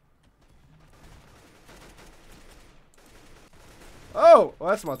 Well,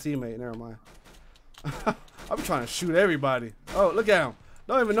 that's my teammate. Never mind. I'm trying to shoot everybody. Oh, look at him.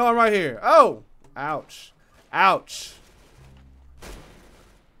 Don't even know I'm right here. Oh! Ouch. Ouch.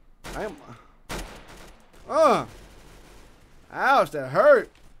 Ouch, that hurt.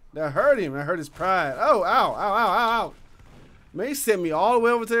 That hurt him. That hurt his pride. Oh, ow. Man, he sent me all the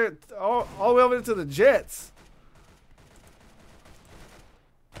way over there, all the way over to the Jets.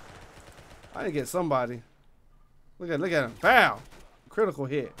 I need to get somebody. Look at him. Pow. Critical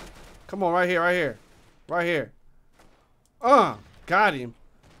hit. Come on, right here. Got him.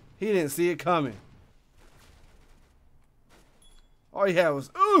 He didn't see it coming. All he had was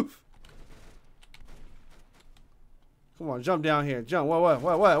oof. Come on, jump down here. Jump. What?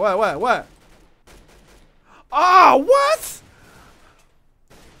 Oh, what?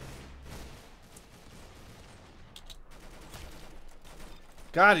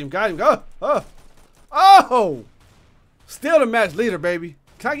 Got him. Go. Oh! Still the match leader, baby.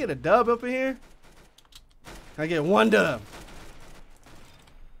 Can I get a dub up in here? Can I get one dub?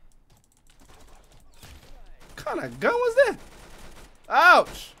 What kind of gun was that?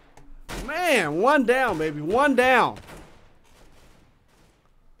 Ouch! Man, one down, baby. One down.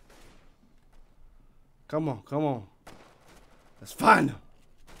 Come on. Let's find him.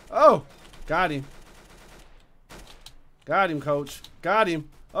 Oh, got him. Got him, coach. Got him.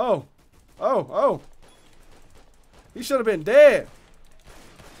 Oh. He should have been dead.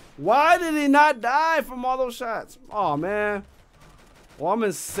 Why did he not die from all those shots? Oh, man. Well, I'm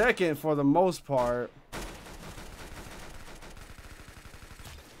in second for the most part.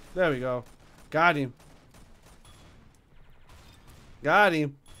 There we go. Got him.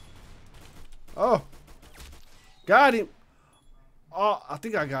 Oh. Got him. Oh, I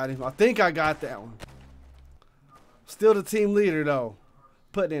think I got him. I think I got that one. Still the team leader, though.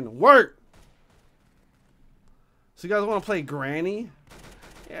 Putting in work. So you guys want to play Granny?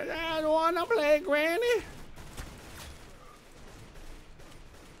 Yeah, I want to play Granny.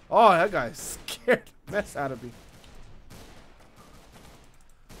 Oh, that guy's scared the mess out of me.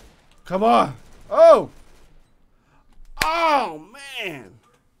 Come on. Oh, man.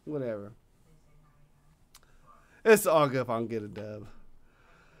 Whatever. It's all good if I can get a dub.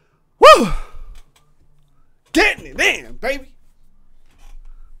 Woo! Getting it in, baby.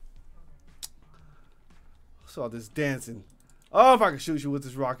 Saw this dancing. Oh, if I could shoot you with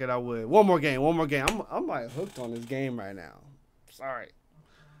this rocket, I would. One more game. I'm like hooked on this game right now. Sorry.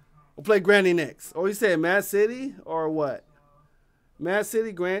 We'll play Granny next. Oh, you said Mad City or what? Mad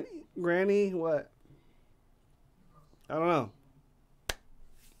City, Granny, what? I don't know.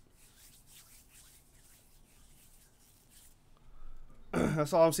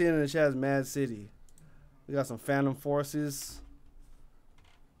 That's all I'm seeing in the chat is Mad City. We got some Phantom Forces.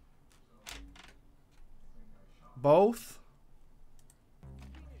 Both.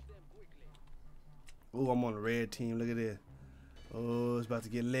 Ooh, I'm on the red team. Look at this. Oh, it's about to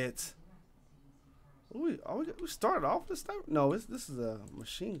get lit. Ooh, we started off this time? No, this is a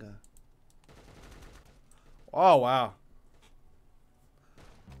machine gun. Oh, wow.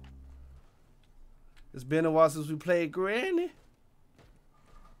 It's been a while since we played Granny.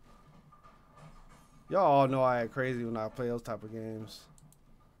 Y'all all know I act crazy when I play those type of games.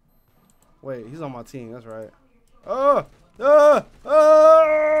 Wait, he's on my team. That's right. Oh!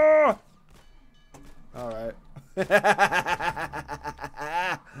 All right.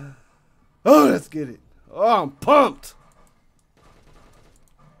 Oh, let's get it. Oh, I'm pumped.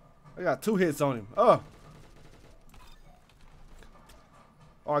 I got 2 hits on him. Oh,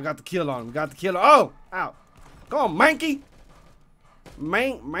 I got the kill on him. Oh, out. Go on, Mankey.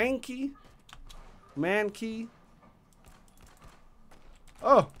 Mankey.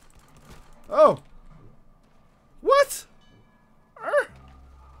 Oh. What?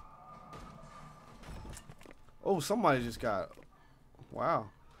 Oh, somebody just got. Wow.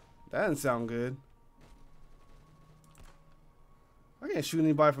 That didn't sound good. I can't shoot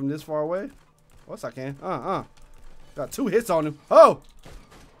anybody from this far away. What's I can? Got 2 hits on him. Oh!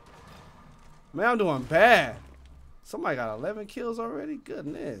 Man, I'm doing bad. Somebody got 11 kills already?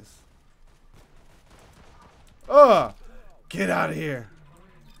 Goodness. Get out of here.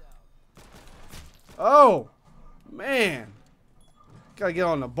 Oh, man. Gotta get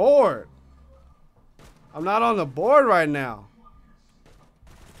on the board. I'm not on the board right now.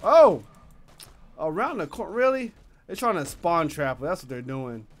 Oh, around the corner. Really? They're trying to spawn trap. That's what they're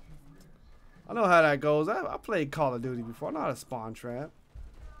doing. I know how that goes. I played Call of Duty before. I know how to spawn trap.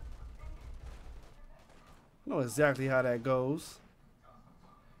 I know exactly how that goes.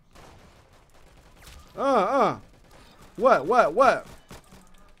 What?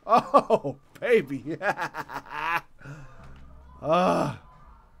 Oh, baby.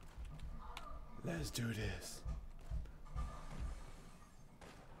 Let's do this.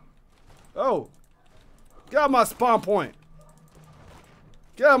 Oh, get out of my spawn point.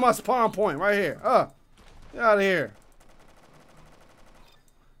 Get out of my spawn point right here. Get out of here.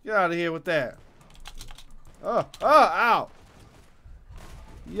 Get out of here with that. Ow.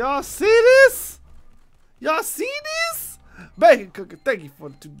 Y'all see this? Y'all see this? Bacon cooker, thank you for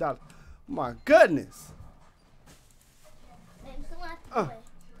the $2. My goodness.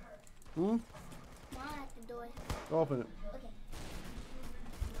 Open it. Okay.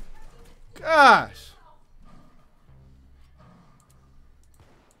 Gosh.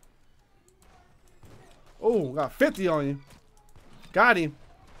 Oh, got 50 on you. Got him.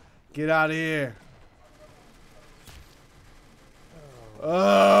 Get out of here.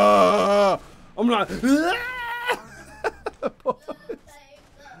 I'm not.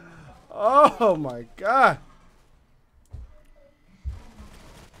 Oh my God.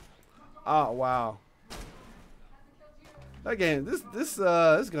 Oh wow. That game, this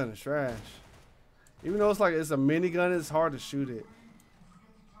gun is trash. Even though it's like it's a minigun, it's hard to shoot it.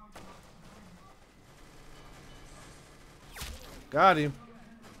 Got him.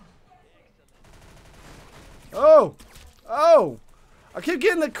 Oh! Oh! I keep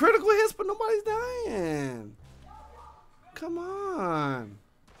getting the critical hits, but nobody's dying. Come on.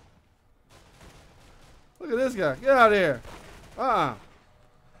 Look at this guy. Get out of here. That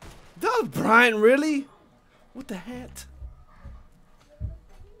was Brian, really? What the heck?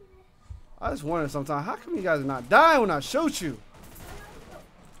 I just wonder sometimes, how come you guys are not dying when I shoot you?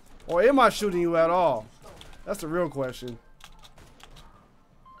 Or am I shooting you at all? That's the real question.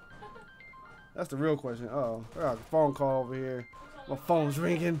 That's the real question. Uh-oh. I got a phone call over here. My phone's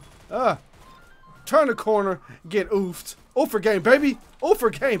ringing. Turn the corner. Get oofed. Oh for game, baby. Oh for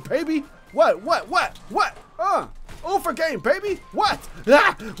game, baby. What? Oh for game, baby. What?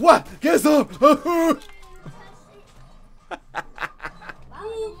 Ah! What? Get some.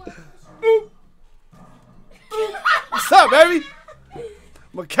 What's up, baby?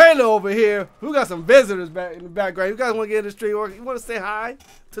 Michaela over here. Who got some visitors back in the background? You guys want to get in the stream? Or you want to say hi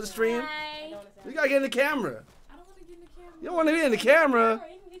to the stream? Hi. You gotta get in the camera. I don't want to get in the camera. You don't want to be in the camera.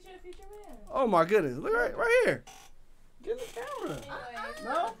 You can get you a future man. Oh my goodness! Look right here. Get in the camera.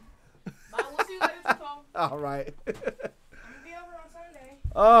 No. Bye, we'll see you later, Chico. All right. I'll be over on Sunday.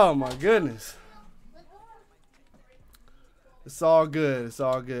 Oh my goodness. It's all good. It's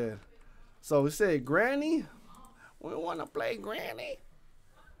all good. So we said Granny. We want to play Granny.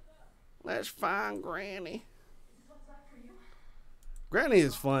 Let's find Granny. Granny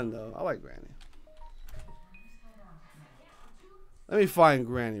is fun though. I like Granny. Let me find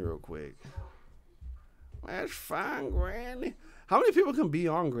Granny real quick. Let's find Granny. How many people can be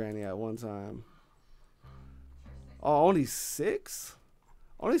on Granny at one time? Oh, only 6?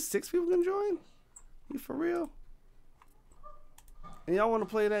 Only 6 people can join? You for real? And y'all want to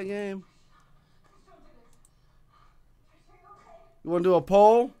play that game? You want to do a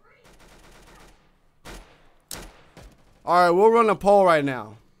poll? All right, we'll run a poll right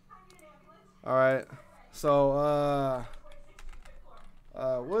now. All right. So,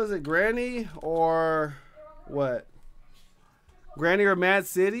 what is it? Granny or what? Granny or Mad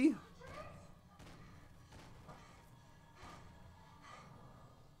City?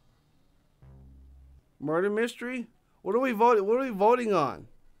 Murder mystery? What are we voting? What are we voting on?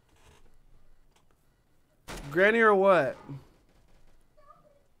 Granny or what?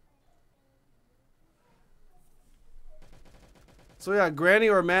 So we got Granny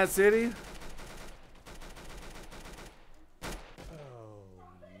or Mad City?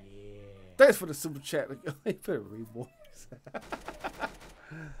 Thanks for the super chat. Put a reboys.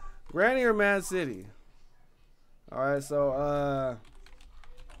 Granny or Mad City? Alright, so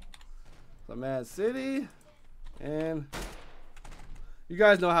Mad City. And you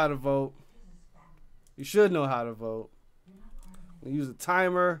guys know how to vote. You should know how to vote. We use a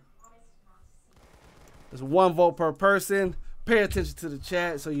timer. There's 1 vote per person. Pay attention to the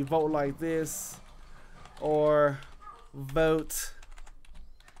chat so you vote like this. Or vote.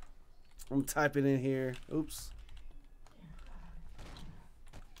 I'm typing in here. Oops.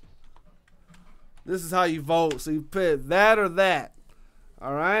 This is how you vote. So you put that or that.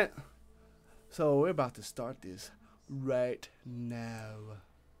 All right. So we're about to start this right now.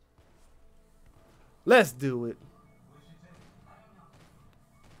 Let's do it.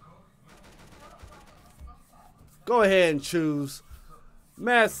 Go ahead and choose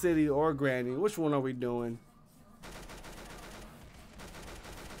Mad City or Granny. Which one are we doing?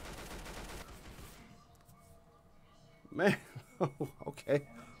 Man, okay.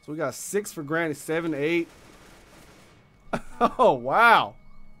 So we got 6 for Granny, 7, 8. Oh, wow.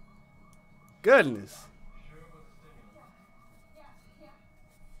 Goodness.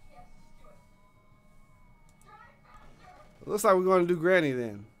 Looks like we're going to do Granny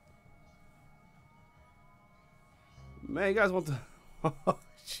then. Man, you guys want to... Oh,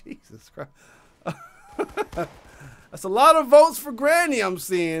 Jesus Christ. That's a lot of votes for Granny I'm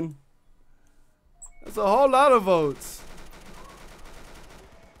seeing. That's a whole lot of votes.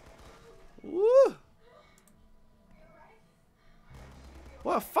 Woo.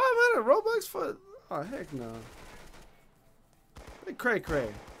 What, 500 Robux for... Oh, heck no. Hey, cray cray.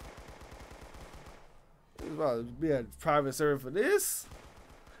 It's about to be a private server for this.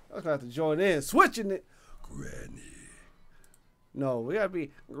 I'm going to have to join in. Switching it. Granny. No, we gotta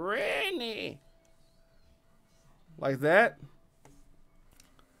be Granny. Like that?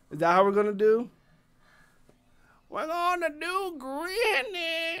 Is that how we're gonna do? We're gonna do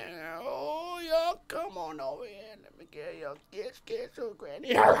Granny. Oh, y'all, come on over here. Let me get your kiss, your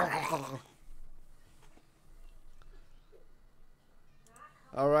Granny.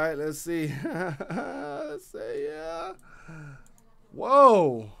 All right, let's see. Let's say, yeah.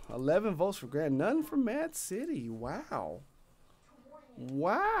 Whoa, 11 votes for Granny. None for Mad City. Wow.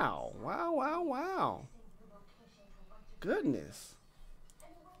 Wow. Wow, wow, wow. Goodness.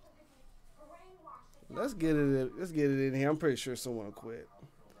 Let's get it in here. I'm pretty sure someone will quit.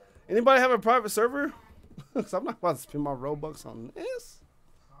 Anybody have a private server? Because I'm not about to spend my Robux on this.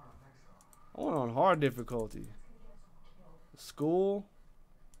 I want on hard difficulty. School.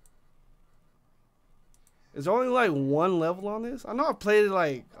 Is there only like one level on this? I know I played it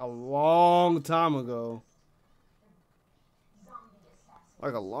like a long time ago.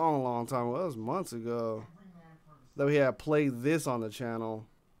 Like a long, long time ago. That was months ago that we had played this on the channel.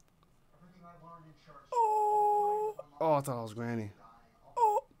 Oh, I thought I was Granny.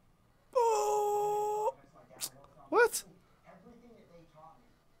 Oh. What?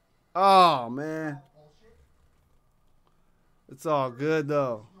 Oh, man. It's all good,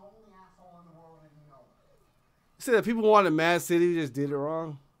 though. You said that people wanted Mad City, we just did it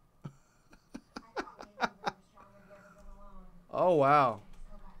wrong? Oh, wow.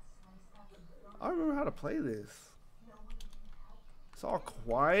 I don't remember how to play this. It's all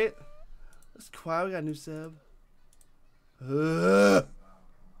quiet. It's quiet. We got a new sub. I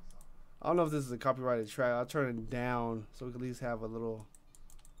don't know if this is a copyrighted track. I'll turn it down so we can at least have a little.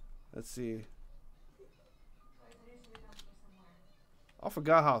 Let's see. I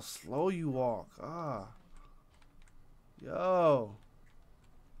forgot how slow you walk. Ah. Yo.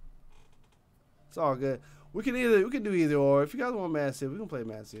 It's all good. We can do either or. If you guys want Mad City, we can play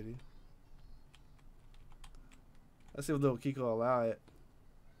Mad City. Let's see if little Kiko will allow it.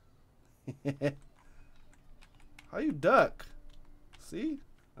 How you duck? See?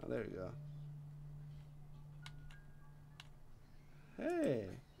 Oh, there you go. Hey.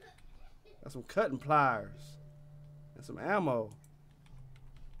 Got some cutting pliers. And some ammo.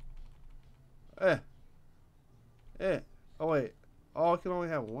 Eh. Oh, wait. Oh, I can only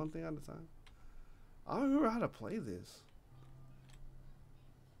have one thing at a time? I don't remember how to play this.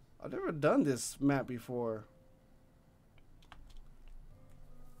 I've never done this map before.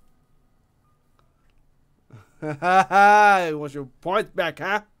 You want your points back,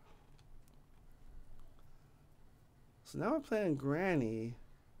 huh? So now we're playing Granny.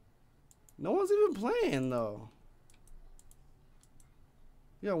 No one's even playing, though.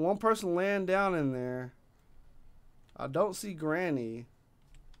 You got one person laying down in there. I don't see Granny.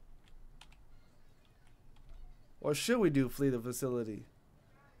 Or should we do Flee the Facility?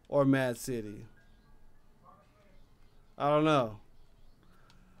 Or Mad City? I don't know.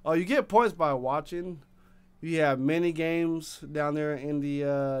 Oh, you get points by watching. You have mini games down there in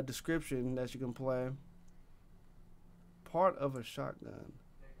the description that you can play. Part of a shotgun.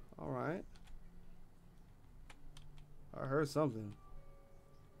 All right. I heard something.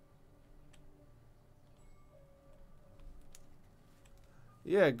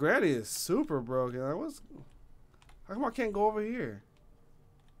 Yeah, Granny is super broken. How come I can't go over here?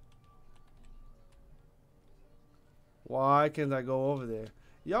 Why can't I go over there?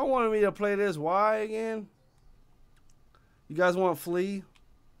 Y'all wanted me to play this. Why again? You guys want Flee?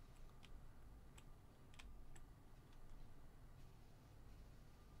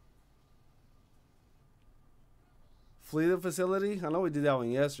 Flee the Facility? I know we did that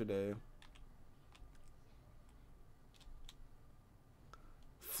one yesterday.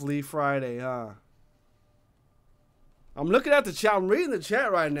 Flee Friday, huh? I'm looking at the chat. I'm reading the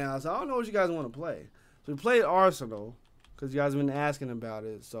chat right now, so I don't know what you guys want to play. So we played Arsenal because you guys have been asking about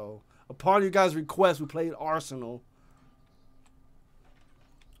it. So upon you guys' request, we played Arsenal.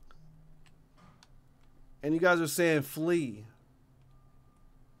 And you guys are saying Flee.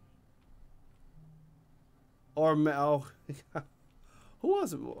 Or, oh, who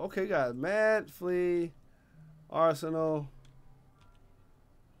was it? Okay, guys. Mad, Flee, Arsenal.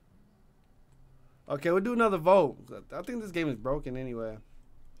 Okay, we'll do another vote. I think this game is broken anyway.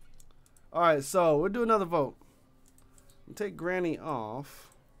 All right, so we'll do another vote. We'll take Granny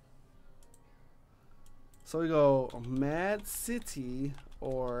off. So we go Mad City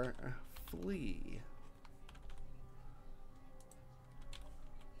or Flee.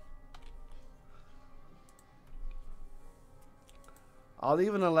 I'll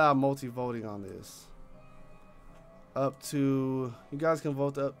even allow multi-voting on this. Up to, you guys can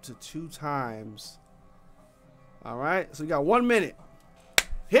vote up to 2 times All right, so you got 1 minute.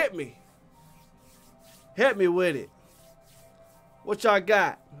 Hit me. Hit me with it. What y'all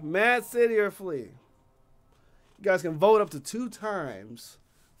got? Mad City or Flee? You guys can vote up to 2 times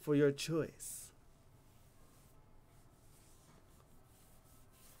for your choice.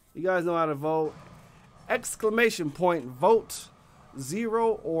 You guys know how to vote. Exclamation point, vote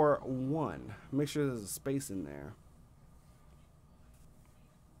 0 or 1. Make sure there's a space in there.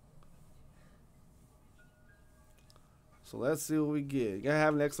 So let's see what we get. You gotta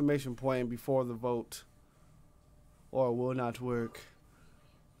have an exclamation point before the vote, or it will not work.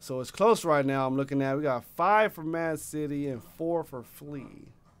 So it's close right now. I'm looking at, we got 5 for Mad City and 4 for Flee.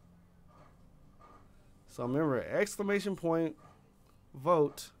 So remember, exclamation point,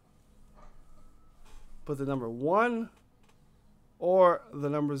 vote, put the number 1 or the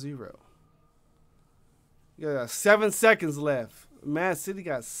number 0. You got 7 seconds left. Mad City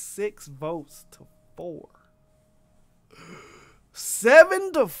got 6 votes to 4.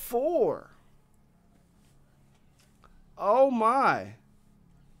 7 to 4. Oh my.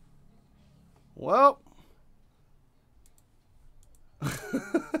 Well.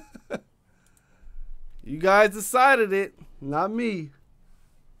 You guys decided it, not me.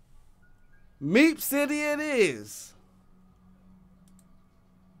 Meep City it is.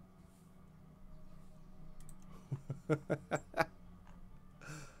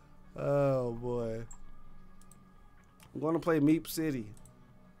 Oh boy. I'm going to play Meep City.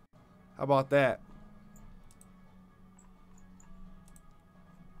 How about that?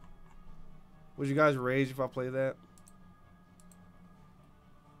 Would you guys rage if I play that?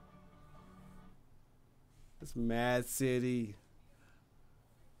 It's Mad City.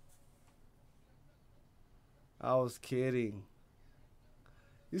 I was kidding.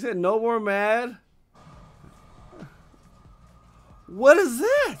 You said no more mad? What is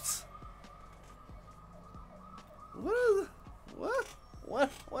that?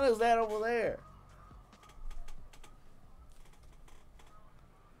 What is that over there?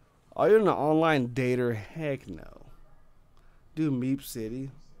 Oh, you're in an online dater? Heck no. Do Meep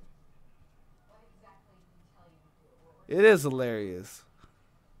City. It is hilarious.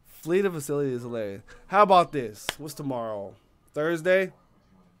 Flee the Facility is hilarious. How about this? What's tomorrow? Thursday?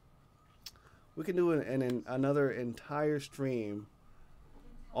 We can do another entire stream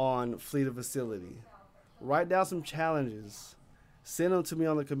on Flee the Facility. Write down some challenges. Send them to me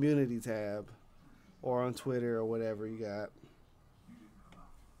on the community tab or on Twitter or whatever you got.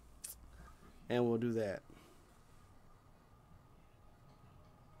 And we'll do that.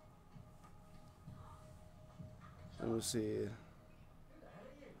 Let me see.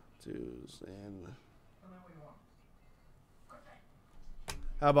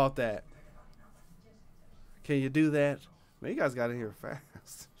 How about that? Can you do that? Man, you guys got in here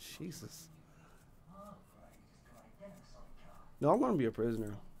fast. Jesus. No, I'm gonna be a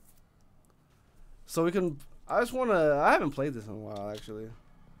prisoner. So we can. I haven't played this in a while, actually.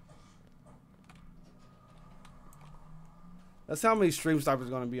 That's how many stream stoppers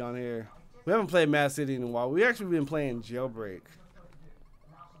gonna be on here. We haven't played Mad City in a while. We actually been playing Jailbreak.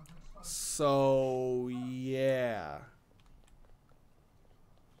 So yeah.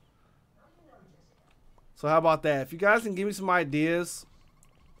 So how about that? If you guys can give me some ideas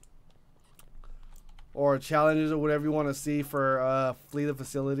or challenges or whatever you want to see for Flee the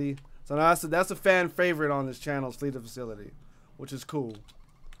Facility. So now that's a fan favorite on this channel, Flee the Facility, which is cool.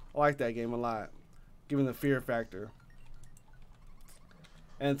 I like that game a lot, given the fear factor.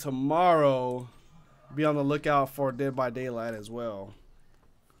 And tomorrow, be on the lookout for Dead by Daylight as well.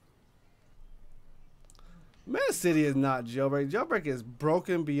 Mad City is not Jailbreak. Jailbreak is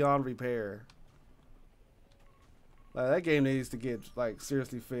broken beyond repair. Like, that game needs to get like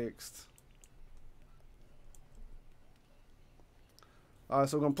seriously fixed. Alright,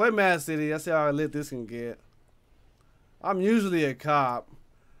 so we're gonna play Mad City. That's how lit this can get. I'm usually a cop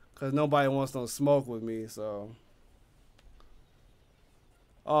because nobody wants no smoke with me, so.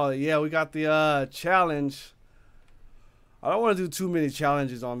 Oh yeah, we got the challenge. I don't want to do too many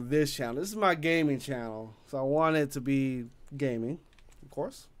challenges on this channel. This is my gaming channel, so I want it to be gaming, of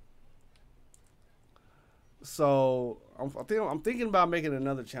course. So I'm thinking about making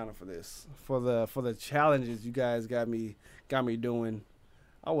another channel for this, for the challenges you guys got me doing.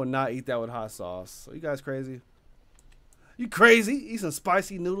 I would not eat that with hot sauce. So you guys crazy? You crazy? Eat some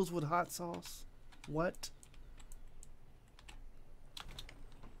spicy noodles with hot sauce? What?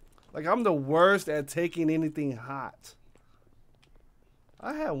 Like, I'm the worst at taking anything hot.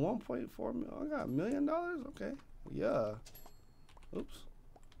 I had 1.4 million. I got $1 million? Okay. Yeah. Oops.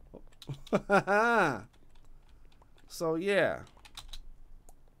 So, yeah.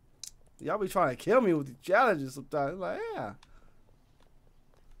 Y'all be trying to kill me with the challenges sometimes. Like, yeah.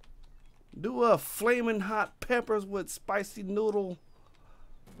 Do a flaming hot peppers with spicy noodle.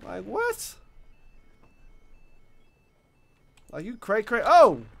 Like, what? Like, you cray.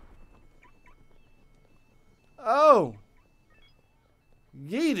 Oh! Oh!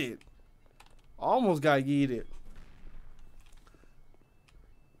 Yeeted. Almost got yeeted.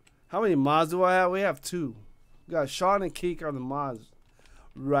 How many mods do I have? We have 2. We got Sean and Keek are the mods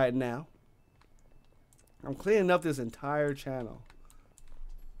right now. I'm cleaning up this entire channel.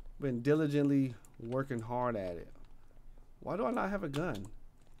 Been diligently working hard at it. Why do I not have a gun?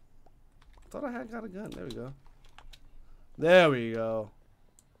 I thought I had got a gun. There we go. There we go.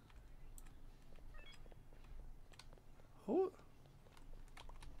 Who?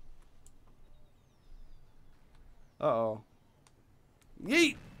 Uh-oh.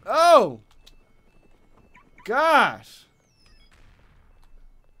 Yeet! Oh! Gosh!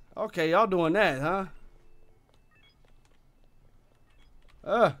 Okay, y'all doing that, huh?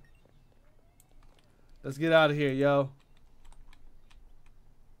 Let's get out of here, yo.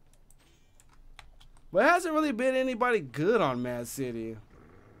 But it hasn't really been anybody good on Mad City.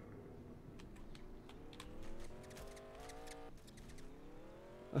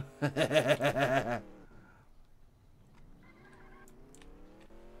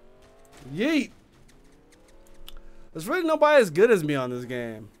 Yeet. There's really nobody as good as me on this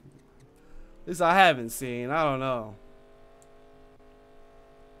game. At least I haven't seen. I don't know.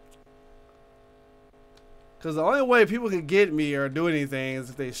 Because the only way people can get me or do anything is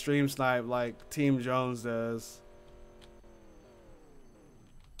if they stream snipe like Team Jones does.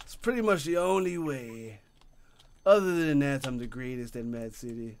 It's pretty much the only way. Other than that, I'm the greatest at Mad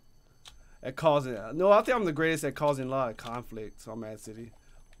City. At causing... No, I think I'm the greatest at causing a lot of conflicts on Mad City.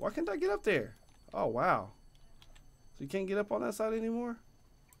 Why can't I get up there? Oh, wow. So you can't get up on that side anymore?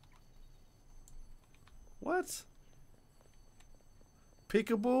 What?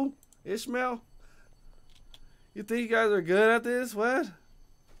 Peekaboo? Ishmael? You think you guys are good at this? What?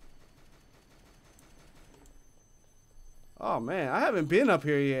 Oh, man. I haven't been up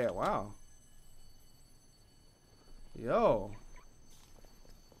here yet. Wow. Yo.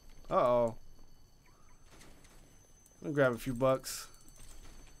 Uh-oh. I'm gonna grab a few bucks.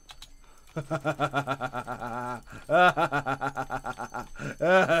 Uh-oh,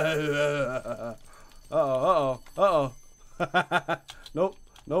 uh-oh, uh-oh. Nope,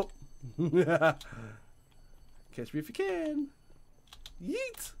 nope. Catch me if you can.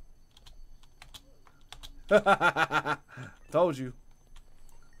 Yeet. Told you.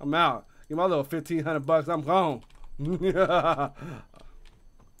 I'm out. Give my little 1,500 bucks. I'm gone.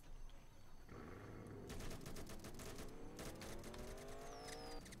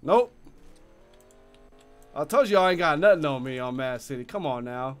 Nope. I told you I ain't got nothing on me on Mad City. Come on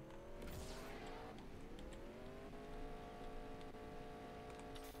now.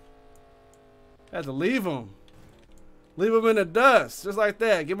 Had to leave him. Leave him in the dust. Just like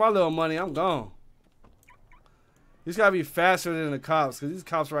that. Get my little money. I'm gone. You just gotta be faster than the cops, because these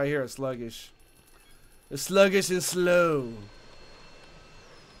cops right here are sluggish. They're sluggish and slow.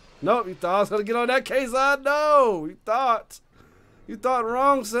 Nope, you thought I was gonna get on that case? I know. You thought. You thought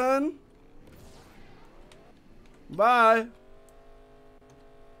wrong, son. Bye.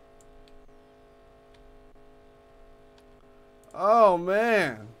 Oh,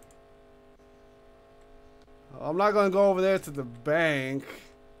 man. I'm not gonna go over there to the bank.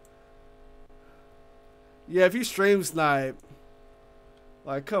 Yeah, if you stream snipe,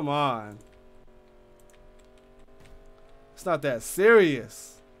 like, come on. It's not that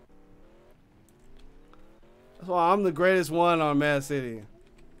serious. That's why I'm the greatest one on Mad City.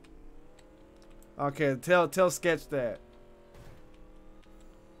 Okay, tell Sketch that.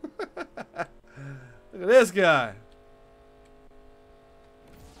 Look at this guy.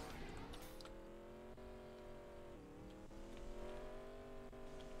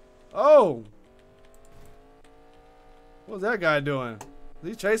 Oh! What's that guy doing? Is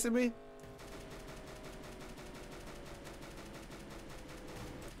he chasing me?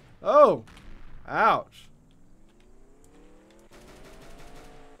 Oh! Ouch.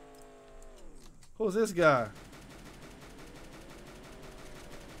 Who's this guy?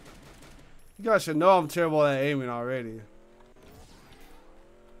 You guys should know I'm terrible at aiming already.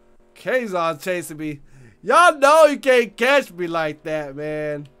 Kazon's chasing me. Y'all know you can't catch me like that,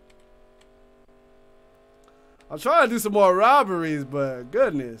 man. I'm trying to do some more robberies, but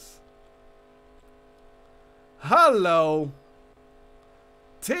goodness. Hello.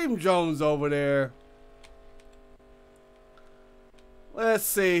 Team Jones over there. Let's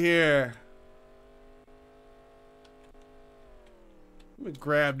see here. Let me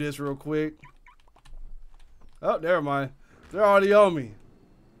grab this real quick. Oh, never mind. They're already on me.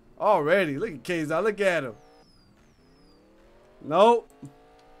 Already. Look at K's. Look at him. Nope.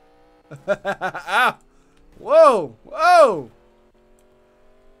 Ow. Whoa. Whoa.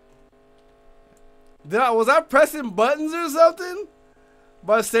 Was I pressing buttons or something?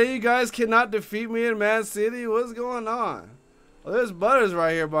 By saying you guys cannot defeat me in Man City? What's going on? Well, there's Butters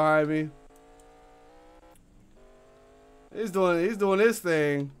right here behind me. He's doing his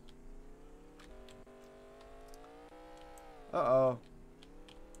thing. Uh-oh.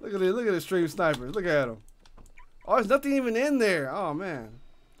 Look at the stream snipers. Look at him. Oh, there's nothing even in there. Oh man.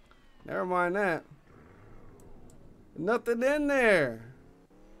 Never mind that. Nothing in there.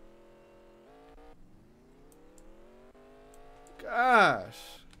 Gosh.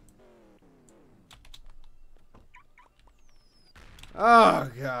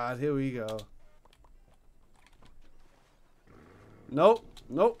 Oh God, here we go. Nope,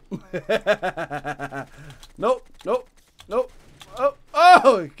 nope. Nope, nope, nope.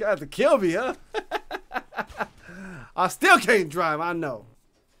 Oh, got to kill me, huh? I still can't drive, I know.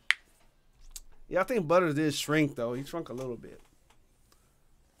 Yeah, I think Butters did shrink though. He shrunk a little bit.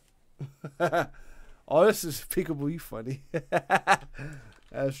 Oh, this is peekaboo, you funny.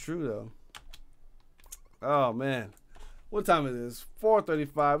 That's true though. Oh man. What time is this?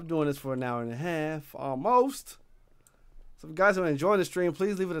 4:35. We're doing this for an hour and a half. Almost. So if you guys are enjoying the stream,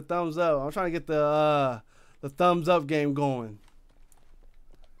 please leave it a thumbs up. I'm trying to get the thumbs up game going.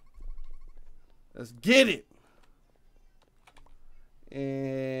 Let's get it.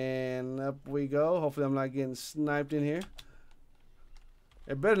 And up we go. Hopefully I'm not getting sniped in here.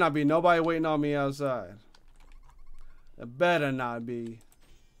 It better not be nobody waiting on me outside. It better not be.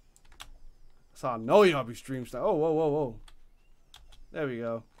 So I know y'all be stream sniping. Oh, whoa, whoa, whoa. There we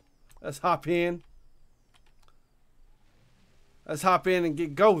go. Let's hop in. Let's hop in and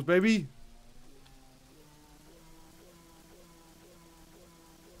get ghosts, baby.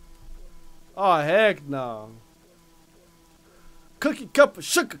 Oh, heck no. Cookie cup of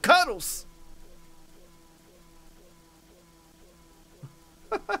sugar cuddles.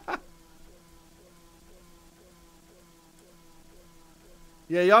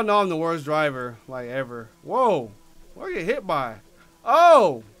 Yeah, y'all know I'm the worst driver, like, ever. Whoa. What did I get hit by?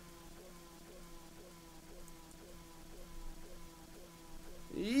 Oh.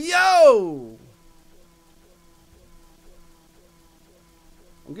 Yo.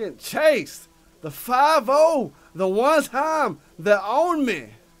 I'm getting chased. The 5-0. The one time that owned me.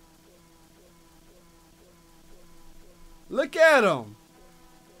 Look at him.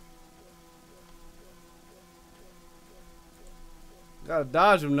 Gotta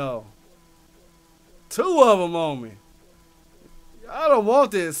dodge him though. 2 of them on me. I don't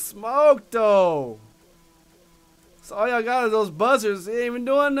want this smoke though. So all y'all got is those buzzers. They ain't even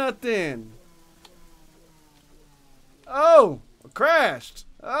doing nothing. Oh, I crashed.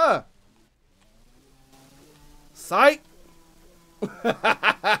 Psych.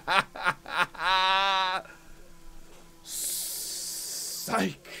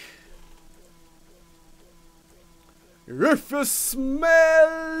 Psych. If you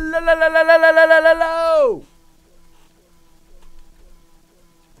smell low.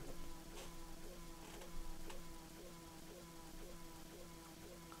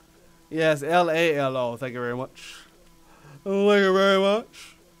 Yes, LALO. Thank you very much. Thank you very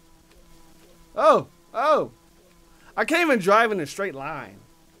much. Oh, oh. I can't even drive in a straight line.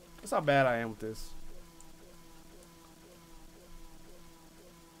 That's how bad I am with this.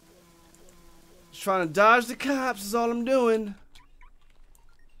 Just trying to dodge the cops is all I'm doing.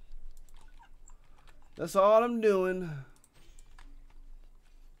 That's all I'm doing.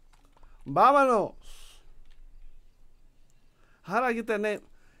 Vámonos. How did I get that name?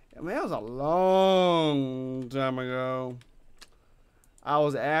 Yeah, man, that was a long time ago. I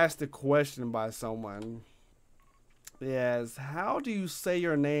was asked a question by someone. Yes, how do you say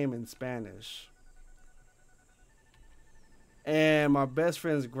your name in Spanish? And my best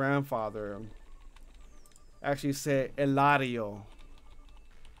friend's grandfather actually said Eladio.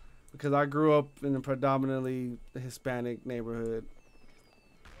 Because I grew up in a predominantly Hispanic neighborhood.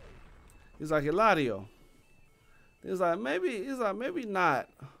 He's like, Eladio. He's like, maybe not.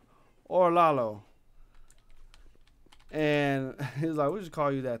 Or Lalo. And he's like, we'll just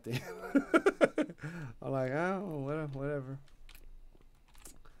call you that then. I'm like, oh, whatever.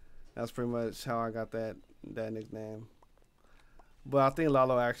 That's pretty much how I got that nickname. But I think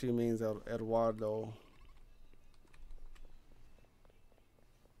Lalo actually means Eduardo.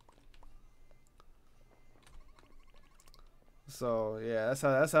 So yeah, that's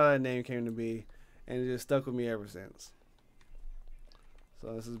how that name came to be, and it just stuck with me ever since.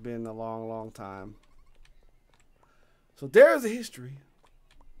 So this has been a long, long time. So there's a history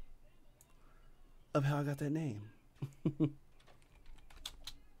of how I got that name.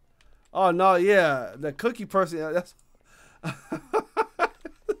 Oh no, yeah, the cookie person. That's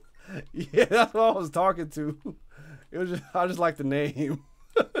yeah, that's what I was talking to. It was just, I just like the name.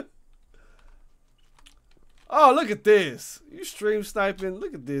 Oh, look at this! You stream sniping.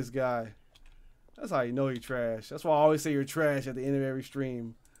 Look at this guy. That's how you know you're trash. That's why I always say you're trash at the end of every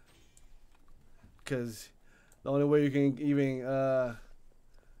stream. Because the only way you can even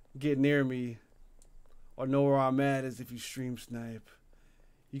get near me or know where I'm at is if you stream snipe.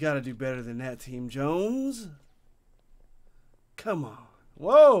 You got to do better than that, Team Jones. Come on.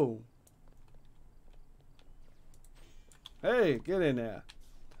 Whoa. Hey, get in there.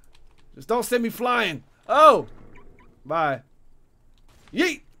 Just don't send me flying. Oh. Bye.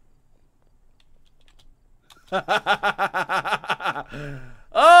 Yeet.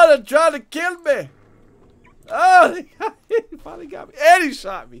 Oh, they're trying to kill me. Oh, he finally got me. And he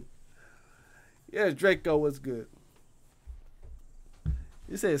shot me. Yeah, Draco, what's good?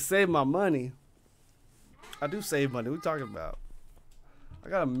 You said save my money. I do save money. What are you talking about? I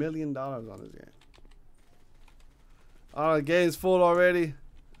got $1 million on this game. Oh, the game's full already.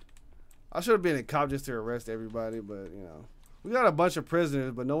 I should have been a cop just to arrest everybody, but you know. We got a bunch of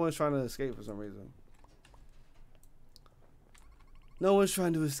prisoners, but no one's trying to escape for some reason. No one's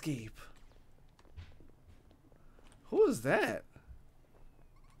trying to escape. Who is that?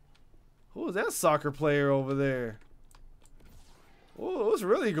 Who is that soccer player over there? Whoa, what's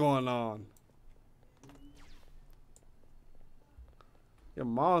really going on? Your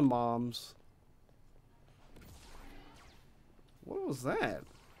moms. What was that?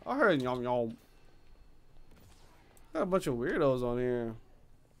 I heard yum yum. Got a bunch of weirdos on here.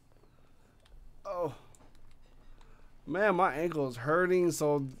 Oh. Man, my ankle is hurting.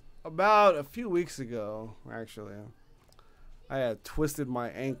 So about a few weeks ago, actually, I had twisted my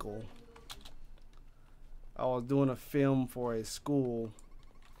ankle. I was doing a film for a school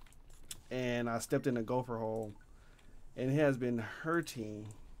and I stepped in a gopher hole and it has been hurting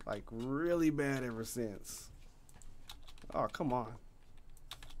like really bad ever since. Oh, come on.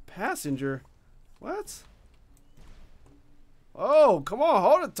 Passenger? What? Oh, come on.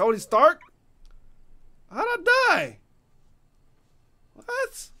 Hold it, Tony Stark. How'd I die?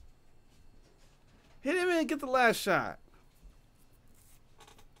 What? He didn't even get the last shot.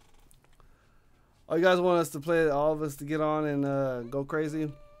 Oh, you guys want us to play, all of us to get on and go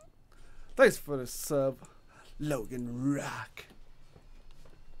crazy? Thanks for the sub, Logan Rock.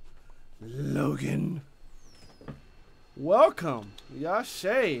 Logan. Welcome,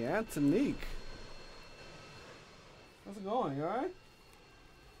 Yashay, Antonique. How's it going? You alright?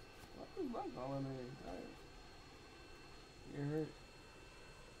 What's that calling me? You hurt?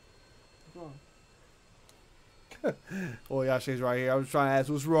 What's wrong? Oh, Yashay's right here. I was trying to ask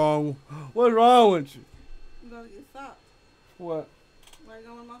what's wrong. What's wrong with you? You gotta get stopped. What? Right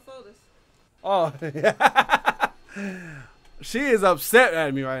on my photos. Oh, she is upset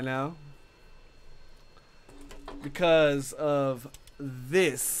at me right now because of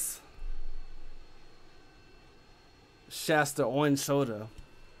this Shasta orange soda.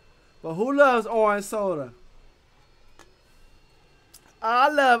 But who loves orange soda? I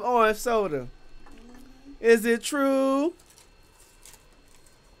love orange soda. Is it true?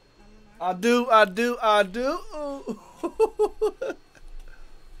 I do.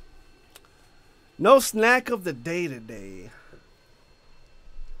 No snack of the day today.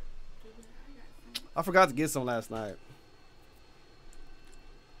 I forgot to get some last night.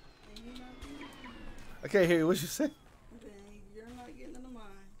 I can't hear you. What you say? You're not getting into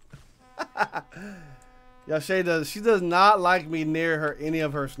mine. Yeah, she does not like me near her any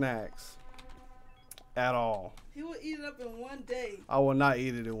of her snacks. At all. He will eat it up in one day. I will not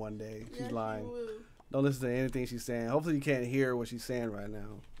eat it in one day. She's Yes, lying. He will. Don't listen to anything she's saying. Hopefully you can't hear what she's saying right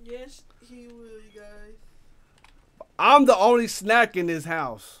now. Yes, he will, you guys. I'm the only snack in this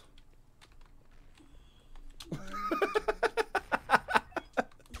house.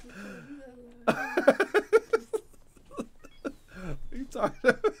 You talking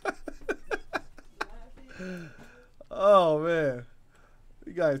about? Oh man.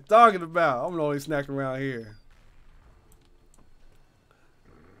 You guys talking about? I'm the only snack around here.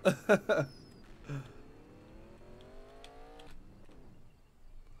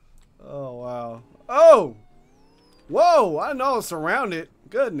 Oh wow. Oh! Whoa! I know it's surrounded.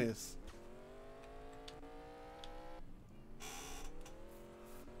 Goodness.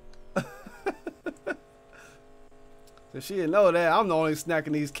 So she didn't know that. I'm the only snack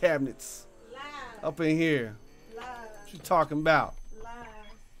in these cabinets. Live. Up in here. Live. What you talking about? Live.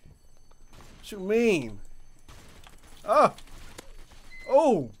 What you mean? Oh.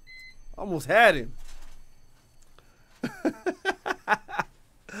 Oh. Almost had him.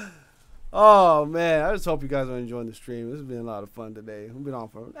 Oh man, I just hope you guys are enjoying the stream. This has been a lot of fun today. We've been on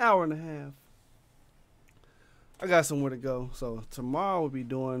for an hour and a half. I got somewhere to go. So tomorrow we'll be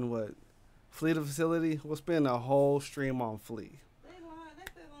doing what? Flee the facility. We'll spend a whole stream on Flee. They lying. They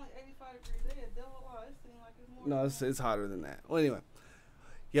said only 85 degrees. They a devil lie. It seems like it's more. No, it's hotter than that. Well, anyway.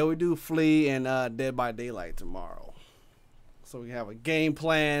 Yeah, we do Flee and Dead by Daylight tomorrow. So we have a game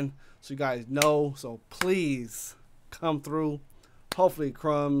plan so you guys know. So please come through. Hopefully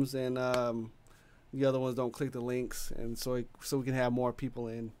Crumbs and the other ones don't click the links, and so we can have more people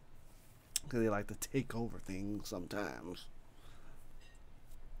in, because they like to take over things sometimes.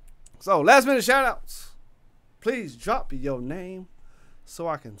 So last minute shout outs. Please drop your name so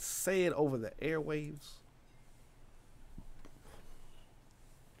I can say it over the airwaves.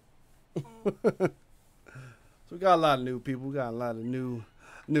 So we got a lot of new people. We got a lot of new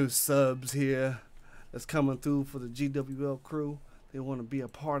subs here that's coming through for the GWL crew. They want to be a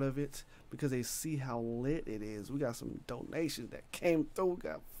part of it because they see how lit it is. We got some donations that came through. We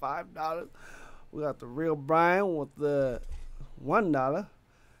got $5. We got the real Brian with the $1.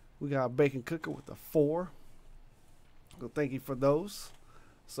 We got a bacon cooker with the 4. So thank you for those.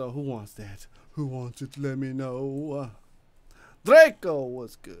 So who wants that? Who wants it? Let me know. Draco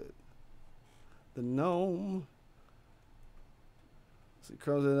was good. The gnome. See,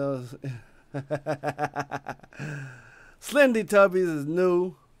 curls in those. Slendy Tubbies is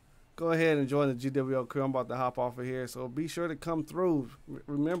new. Go ahead and join the GWL crew. I'm about to hop off of here, so be sure to come through.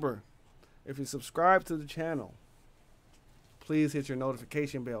 Remember, if you subscribe to the channel, please hit your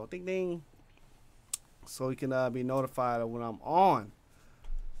notification bell, ding ding, so you can be notified of when I'm on,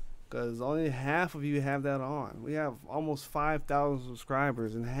 because only half of you have that on. We have almost 5,000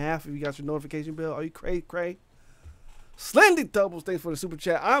 subscribers, and half of you got your notification bell. Are you cray? Slendy Tubbles, thanks for the super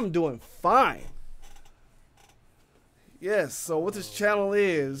chat. I'm doing fine. Yes, so what this channel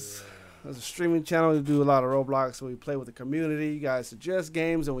is, it's a streaming channel. We do a lot of Roblox, so we play with the community. You guys suggest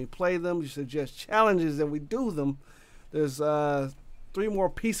games and we play them. You suggest challenges and we do them. There's 3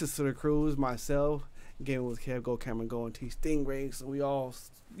 more pieces to the crew. It's myself, Gaming with Kev, Go Cameron, Go, and T Stingray. So we all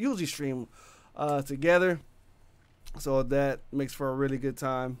usually stream together. So that makes for a really good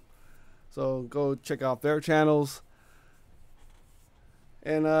time. So go check out their channels.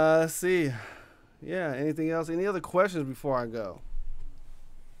 And let's see. Yeah, anything else? Any other questions before I go?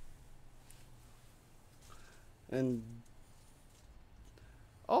 And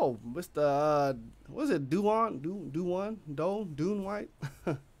oh, Mr. What is it? Dune White?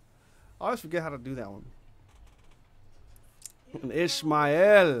 I always forget how to do that one. And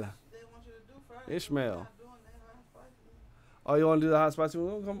Ishmael. They want you to do Friday. Ishmael. You're not doing that hot spicy. Oh, you want to do the hot spicy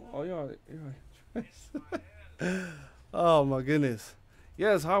one? Come. Oh, you're right. Oh my goodness.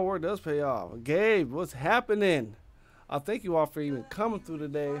 Yes, hard work does pay off. Gabe, what's happening? I thank you all for even coming through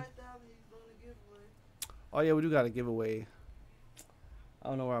today. 5,000 he's doing a giveaway. Oh yeah, we do got a giveaway. I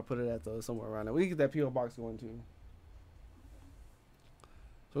don't know where I put it at though. Somewhere around there. We can get that PO box going too.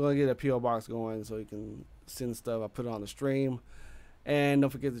 So we're gonna get a PO box going so you can send stuff. I put it on the stream, and don't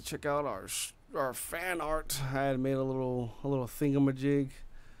forget to check out our fan art. I had made a little thingamajig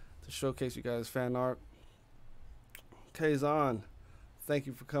to showcase you guys fan art. Kazan, thank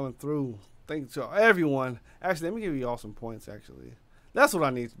you for coming through. Thank you to everyone. Actually, let me give you all some points. Actually, that's what I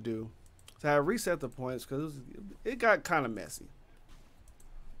need to do. So I reset the points because it got kind of messy.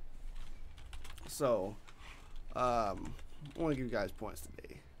 So, I want to give you guys points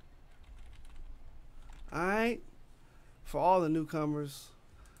today. Alright, for all the newcomers.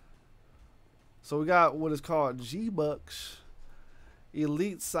 So we got what is called Gbucks,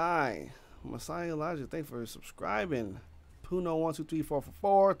 Elite Sai, Messiah Elijah, thanks for subscribing.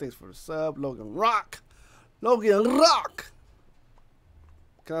 Puno123444, thanks for the sub. Logan Rock.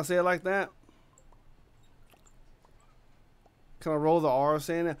 Can I say it like that? Can I roll the R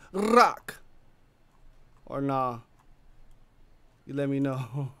saying it? Rock. Or nah? You let me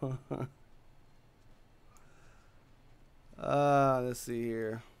know. Let's see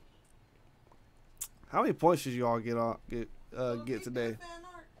here. How many points did you all get today?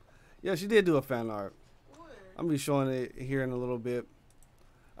 Yeah, she did do a fan art. I'm gonna be showing it here in a little bit.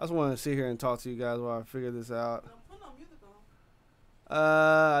 I just want to sit here and talk to you guys while I figure this out.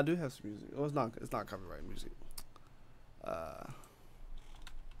 I do have some music. Oh, it's not copyright music. I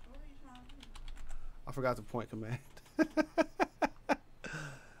forgot the point command.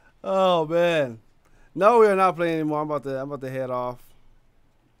 Oh man. No, we are not playing anymore. I'm about to head off.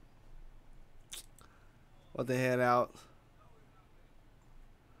 About to head out.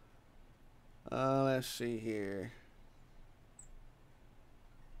 Let's see here.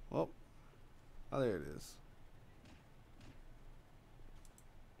 Oh, there it is.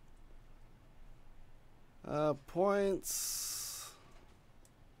 Points.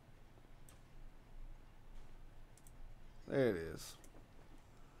 There it is.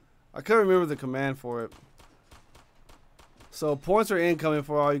 I couldn't remember the command for it. So points are incoming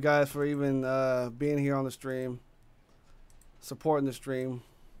for all you guys for even being here on the stream, supporting the stream.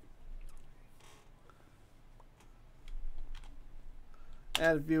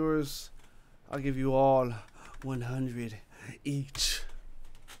 Add viewers, I'll give you all 100 each.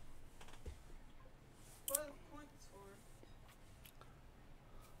 What are the points for?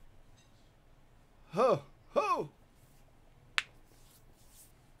 Ho, ho.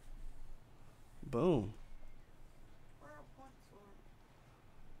 Boom. What are points for?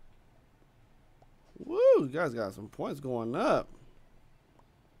 Woo, you guys got some points going up.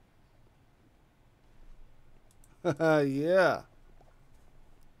 Yeah.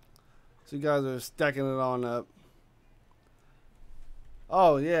 So you guys are stacking it on up.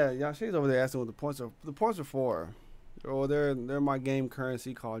 Oh yeah, Yashi's over there asking what the points are. The points are for. Oh, they're my game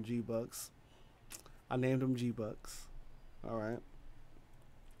currency called Gbucks. I named them Gbucks. All right.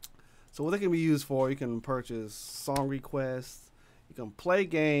 So what they can be used for, you can purchase song requests, you can play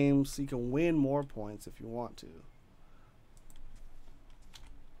games, you can win more points if you want to.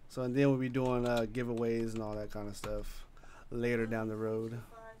 So and then we'll be doing giveaways and all that kind of stuff later down the road. 5,000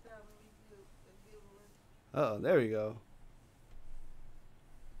 we do a giveaway. Uh-oh, there we go.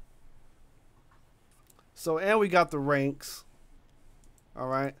 So, and we got the ranks. All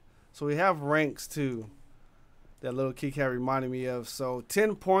right. So we have ranks too. That little Kit Kat reminded me of. So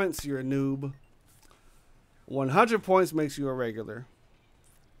 10 points, you're a noob. 100 points makes you a regular.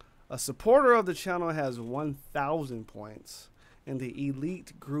 A supporter of the channel has 1,000 points. And the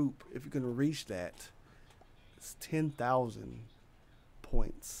elite group, if you can reach that, it's 10,000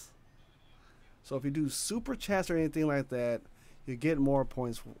 points. So if you do super chats or anything like that, you get more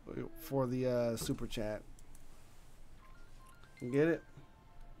points for the super chat. You get it?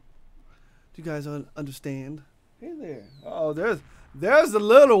 Do you guys understand? Hey there. Oh, there's the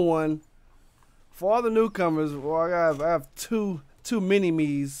little one. For all the newcomers, well, I have two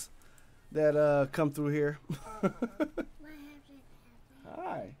mini-me's that come through here.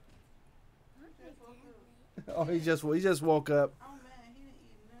 Hi. Oh, he just woke up. Oh man, he didn't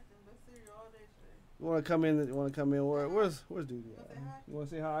eat nothing but cereal all day today. You want to come in? You want to come in? Where's Duty at? Say hi. You want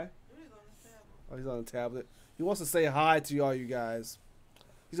to say hi? Dude's on the tablet. Oh, he's on the tablet. He wants to say hi to all you guys.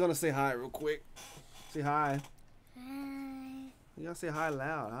 He's gonna say hi real quick. Say hi. Hi. You gotta say hi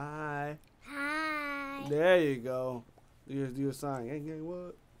loud. Hi. Hi. There you go. Do your sign. Hey,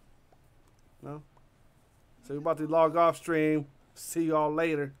 what? No? So we're about to log off stream. See y'all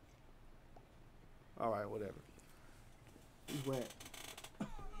later. Alright, whatever. He's wet. Yeah,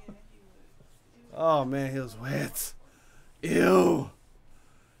 he was. Oh man, he was wet. Ew.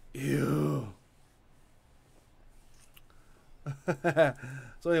 Ew.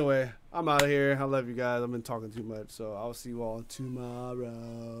 So anyway, I'm out of here. I love you guys. I've been talking too much, so I'll see you all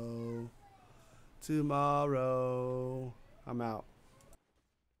tomorrow. I'm out.